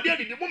awurade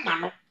adidi mo ma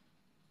no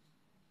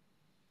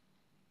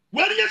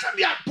wani yesa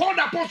bia Paul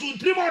the apostle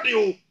trimode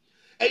o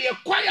eye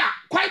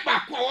kwai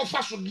ba ko a wo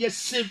fa so de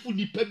save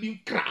nipa bi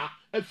kra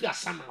afi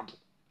asamado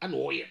ana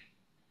wo ye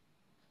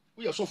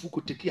wo ye so fu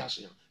ko teki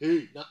ase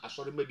na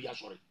asore ma bi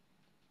asore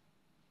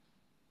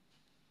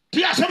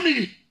ti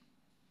asemi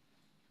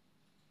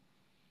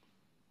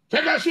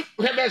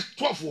Verse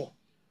 12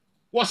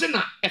 was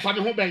na efa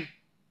me ho ben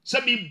se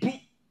mi bu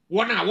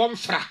wona won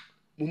fra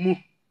mumu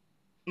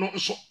no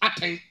so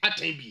aten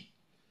bi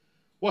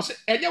was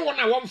enye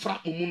wona won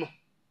fra mumu no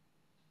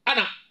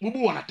ana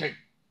mubu wona aten.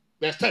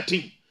 Verse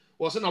 13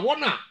 was na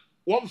wona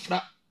won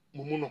fra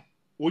mumu no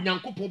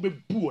onyankopon be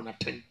bu wona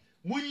aten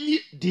munyi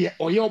de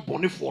oye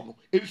obonefo no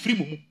emfiri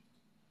mumu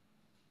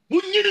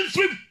munyi ni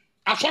mfiri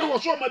asore wo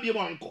so ma bi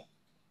mo anko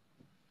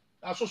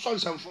aso so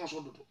nsamfo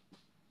so dodo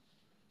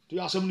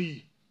to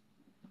assembly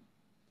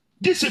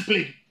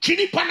discipline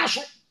chini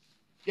panaso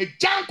ye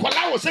jan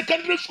kola wo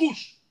secondary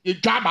schools ye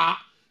jaba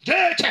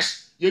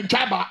GES ye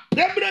jaba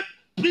primary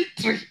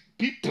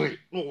P3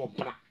 no wo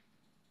bra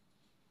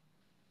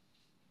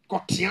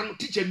ko tian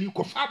teacher ni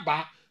ko fa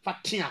ba fa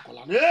tian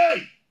kola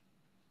hey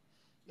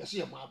yes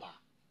ye ma ba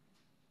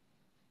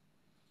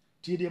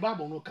ti de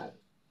bible no ka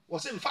wo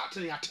se mfa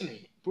tene ya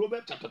tene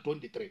Proverbs chapter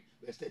 23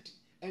 verse 30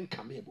 en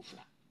kame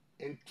ebufra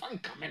en fan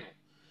kame no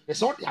e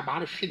so de aba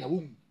no hwe na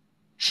wo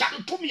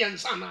shantum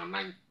yensa na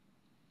nan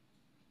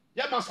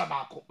ya masa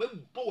ba ko be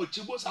bo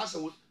wachibo sa sa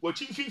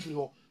wachi mfimfiri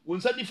ho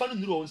wonsa difa no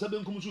nuru ho wonsa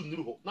benkum so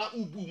nuru ho na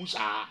ubu mu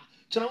sa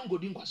kira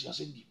ngodi nkwasi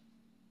asɛm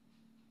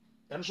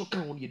ɛno so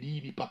kan ho ye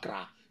di bi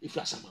pakra ifi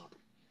asamado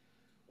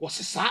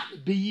wɔse sa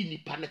be yi ni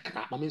pa ne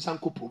kra ma mensan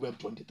ko Proverbs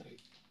 23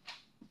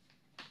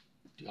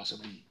 ti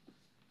asɛm yi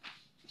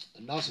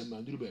na asɛm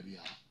ma nduru ba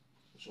bia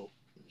so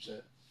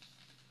sɛ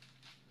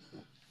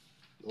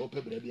o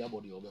pe bre bia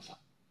body obefa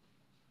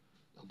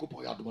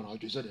nkopo ya do na o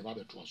twese de ba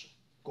beto so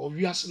ko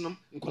wiase nam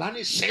nkola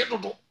ne se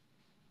dodo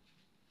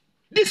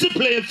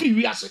discipline free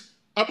wiase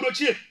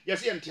abrochie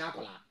yesi ente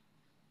akola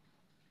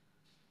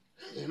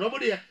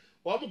nobody ya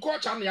o bu ko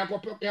cha na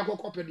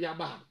yakopɛ de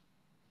aba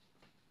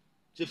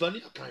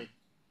Stefani akan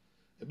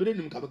ebere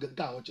nim ka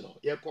beganka o kire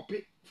ye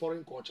copy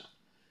foreign culture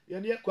ye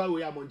ne kwa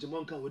we ya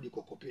monjemo nka we de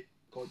copy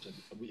culture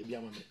abu ye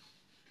bia ma me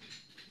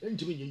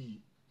entimi nye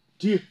yi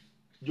tie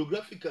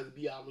geographical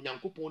bia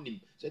nyankopon nim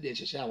se de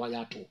nhyehyɛ a wa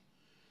ya to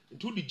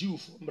ntu de Jew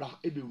fo mra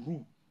ebe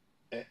ru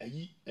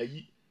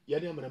ayi ye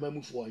ne amrama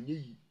mu fo anye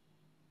yi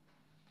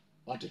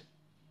wate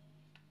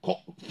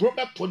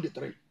Proverbs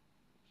 23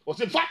 o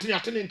se fact ni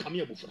atene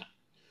nkame abufra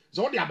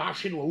so de aba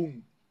hwe no wa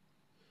wum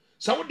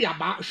so wo de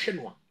aba hwe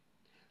no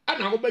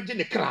ana wo beje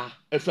ne kra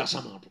afi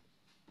asamado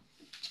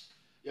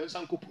ye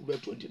nsanko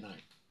Proverbs 29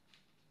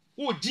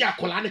 wo ji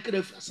akola ne kra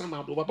afi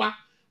asamado baba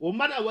wo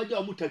mana waje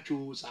o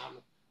mutatwo sa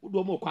no wo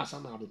do mo kwa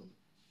asamado no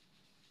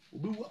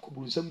obi wu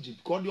akoburu nsam ji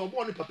ko de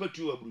obo ne papa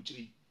tu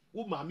aburuchiri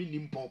wo maami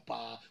nim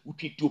pompa wo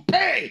twitio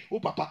pay wo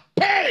papa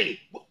pay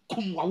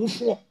kum wa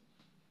wofo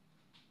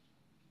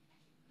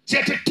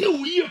setete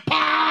wo yi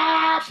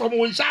pa from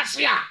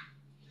wonsase a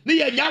ne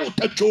ya nya wo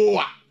tatwo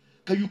a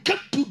can you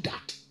can't do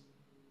that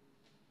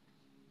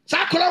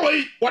sakola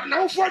we what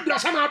na wofo adura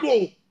samado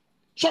o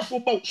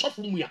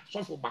sofo muya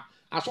sofo ba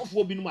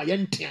asofo bi no ma ye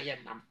ntia ye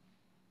nam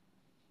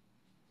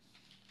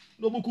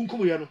no bu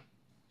kunkum ye no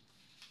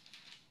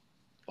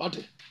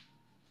ote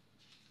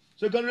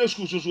secondary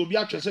school so obi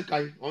atwese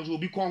kai onso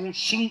obi kon ho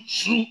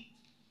suru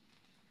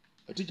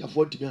a teacher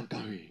for ntimi anka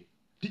hwe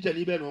teacher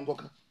ni be no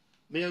nkoka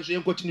me yenso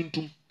yenkotini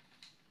ntum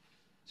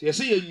se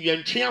yese ye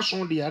ntwe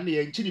aso de ya na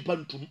ye nchi nipa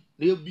ntum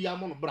na ye bia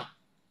mo no bra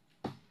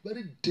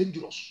very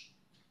dangerous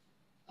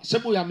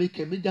asebo ya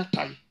make meja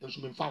tai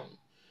enso me mfa ho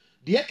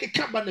de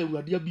ekeka ba na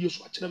awurade abie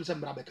so akyerem se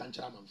mbra be ka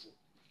nkyera manfo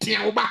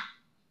tia wo ba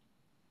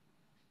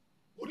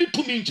odi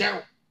tumi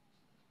nkyɛw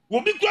wo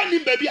bi kwa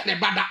nim ba bi ane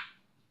bada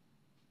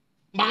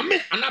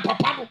mame ana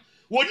papa no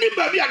woni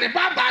ba bi ane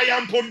baba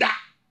ya mpoda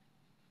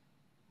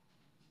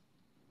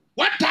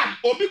what time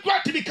obi kwa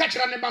tibi ka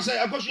kyera ne ba se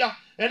akosua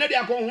ene de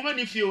akonhoma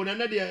ni fie o na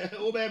ene de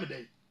wo ba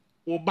emden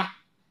wo ba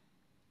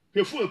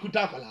hwefu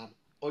ekuta akwala no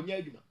onya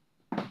adwuma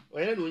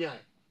oyere na onya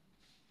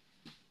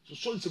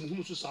so nsem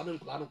hunu so sa ne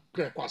nkula no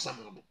kra kwa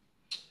samado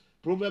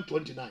Proverbs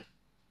 29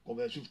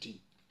 verse 15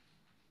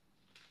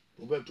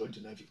 Proverbs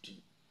 29:15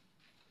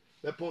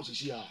 be pon se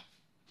sia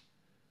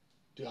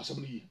to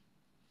asem ni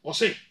o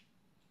se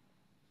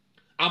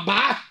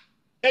aba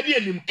ɛne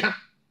animka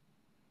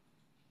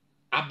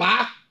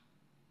abaa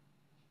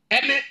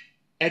ɛne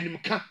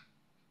animka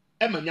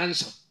ɛma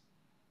nyansa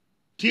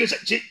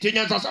tie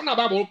nyansa sa na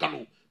Bible ka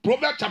no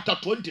Proverbs chapter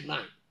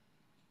 29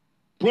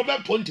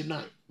 Proverbs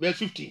 29 verse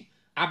 15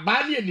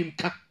 abaa ne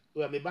animka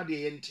me ba de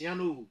yentia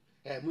no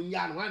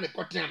munya no wane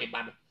kotea me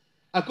ba no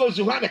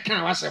akozu wane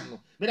kan wasem no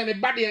me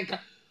ba de yenka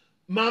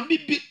ma bi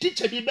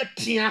teacher bi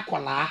betia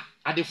akwala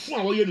adefo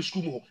a woye no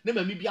school mu ho na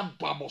ma bi abɔ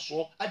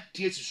abɔso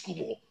atie si school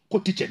mu ho ko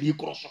teacher ni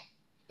kro so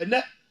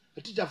ene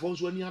teacher fo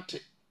nso ani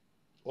ate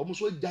omo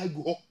so dai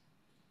gu ho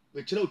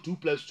we kire 2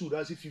 + 2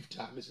 that's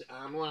 50 me say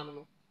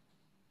no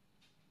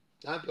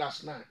 9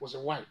 + 9 was a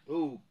white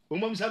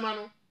mom say ma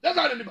no that's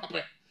how the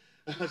papa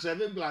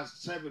 7 +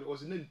 7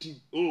 was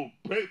 19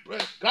 pray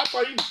clap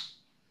for him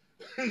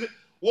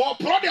wo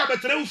pro de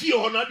abetere wo fie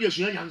ho na de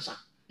asua nyansa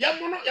ye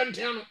mo no ye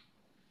ntia no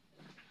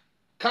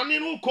kane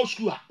no ko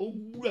school a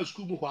obura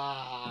school mu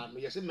hwa no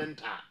yes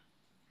mental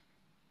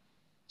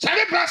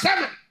 7 +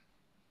 7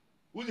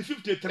 with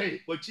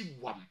 53 wachi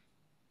buam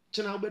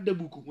kina obeda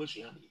buku ho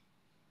asua de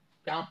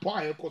ya po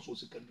a ekɔ so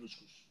secondary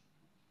schools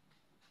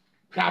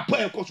ya po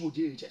a ekɔ so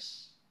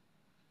GES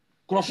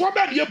krofo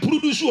ba de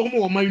produce wo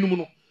mo man no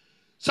no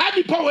sa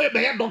di pa we be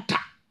ye doctor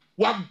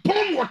wa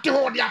bon wote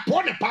ho de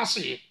apo ne pass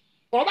ye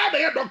o ba be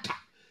ye doctor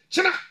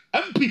kina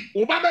MP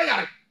o ba be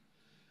yare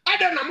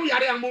ada na mo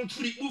yare am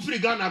free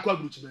Ghana akwa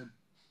bruchman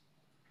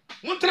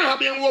mo tena ha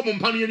be wo mo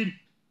mpa no ye ni bi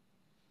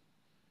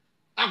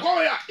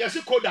akwa ya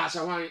yesi koda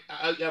asawan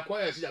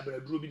yakwa yesi ya bra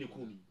duro bi ne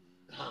ko ni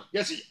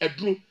yesi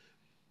aduro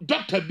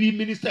doctor be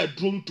minister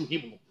aduro to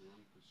him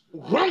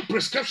wrong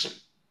prescription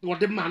what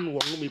the man wo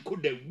no me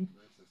koda wu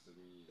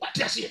what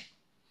you say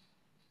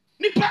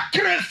nipa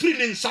kra free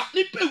ninsa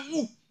nipa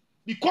wu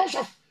because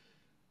of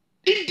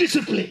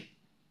indiscipline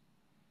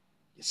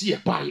yesi e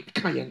pai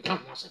kan yen kan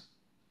wasa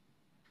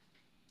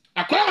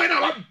akwa we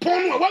na wa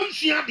pon wa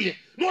nsua de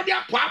no de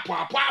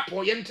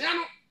apo yen tia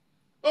no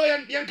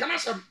yen kana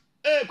sam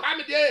kwa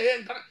me de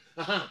yen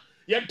kana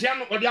yen tia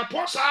no de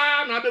apo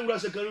sa na be wura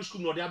secondary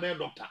school no de abe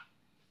doctor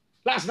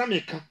last na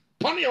me ka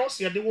pon ye o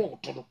se de wo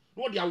to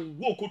no de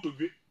awo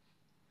kotodwe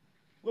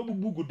wo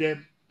bubugu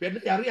dem pe na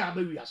yare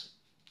aba wiase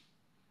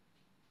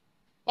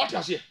what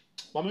you say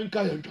mama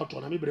nka ye ntwato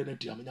na me bre na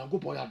tia me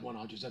nyankopon ya adwo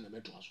na adwo se na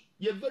meto aso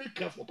ye very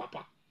careful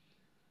papa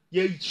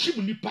ye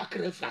shim ni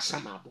pakre fra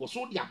sama bo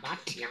so dia ba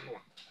tia no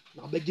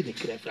na obegi ne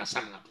kre fra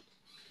sama do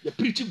ye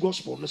preach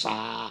gospel no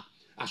sa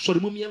asori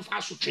mum ye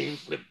mfa so twen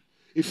frem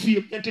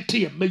efie entete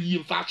ye mayi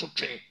mfa so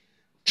twen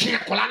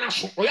akola na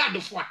so o ya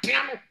adefo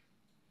atia no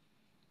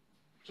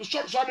so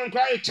am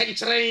nkra ye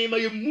chenchere ma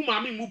ye mu ma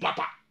me mu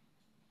papa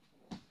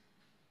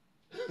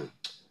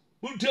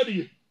who tell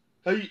you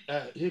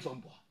hey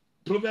from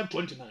Proverbs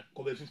 29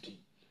 verse 15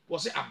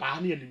 was say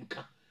abaa ne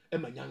animka e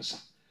ma nyansa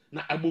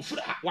na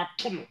abofura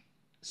wato no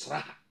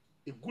sraha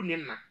egu ne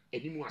na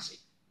animu ase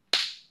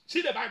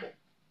see the Bible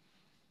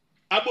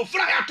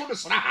abofura ya to no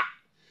sraha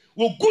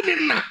wo gu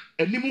ne na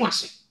animu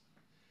ase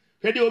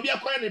hwede obi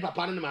akoya ne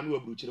papa ne ma me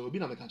waburu kire obi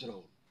na me ka kire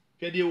wo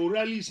hwede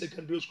orally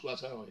secondary school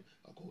asa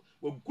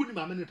wo gu ne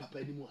ma me ne papa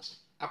animu ase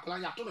akola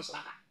ya to no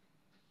sraha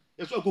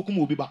yeso akokum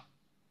obi ba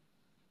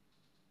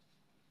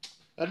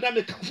na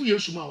me kafu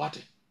Yesu ma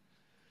wate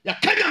ya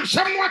kanyam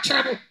sam no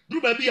akere no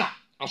duru ba bia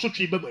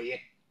asotwe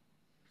beboye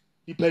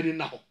ipani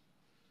na ho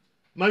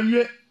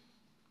mawie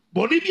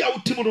boni bia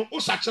wotim no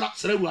osakira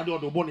sra awurade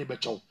odo boni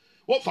bechew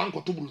wo fa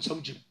nkoto buru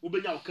nsam jim wo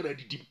benya okra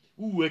didim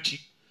wo achi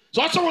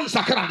so so won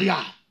sakira de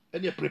a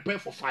and you prepare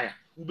for fire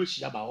wo be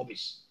shia ba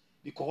obis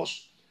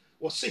because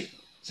wo say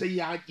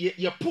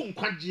ya pon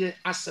kwaje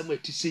asem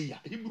ati say ya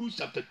Hebrews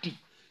chapter 2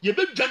 ye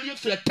be dwane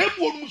fra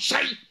tamu no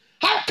shine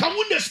how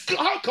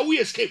can we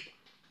escape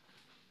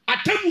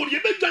atemwo ye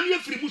be dwane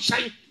afiri mu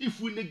shine if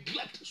we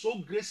neglect so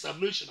great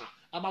salvation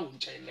aba wo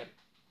nchen nem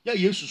ya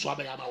Yesu so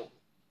aba ya ba wo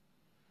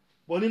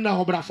boni na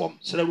hobra form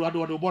sere awurade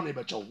wo bo na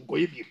bechew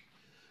nkoye bi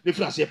ne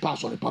fira se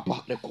pass on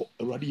papa ne ko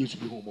awurade Yesu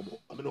bi ho mobo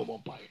ame no mo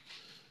mpae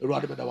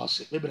awurade me da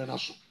wase me bere na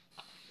so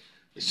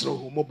isro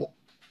ho mobo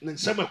ne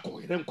nsem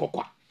ko ne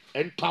nkokwa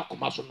ento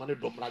akoma so no ne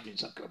domra dwen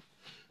sakram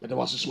me da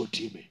wase so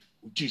tie me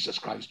Jesus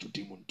Christ to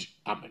demon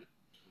amen.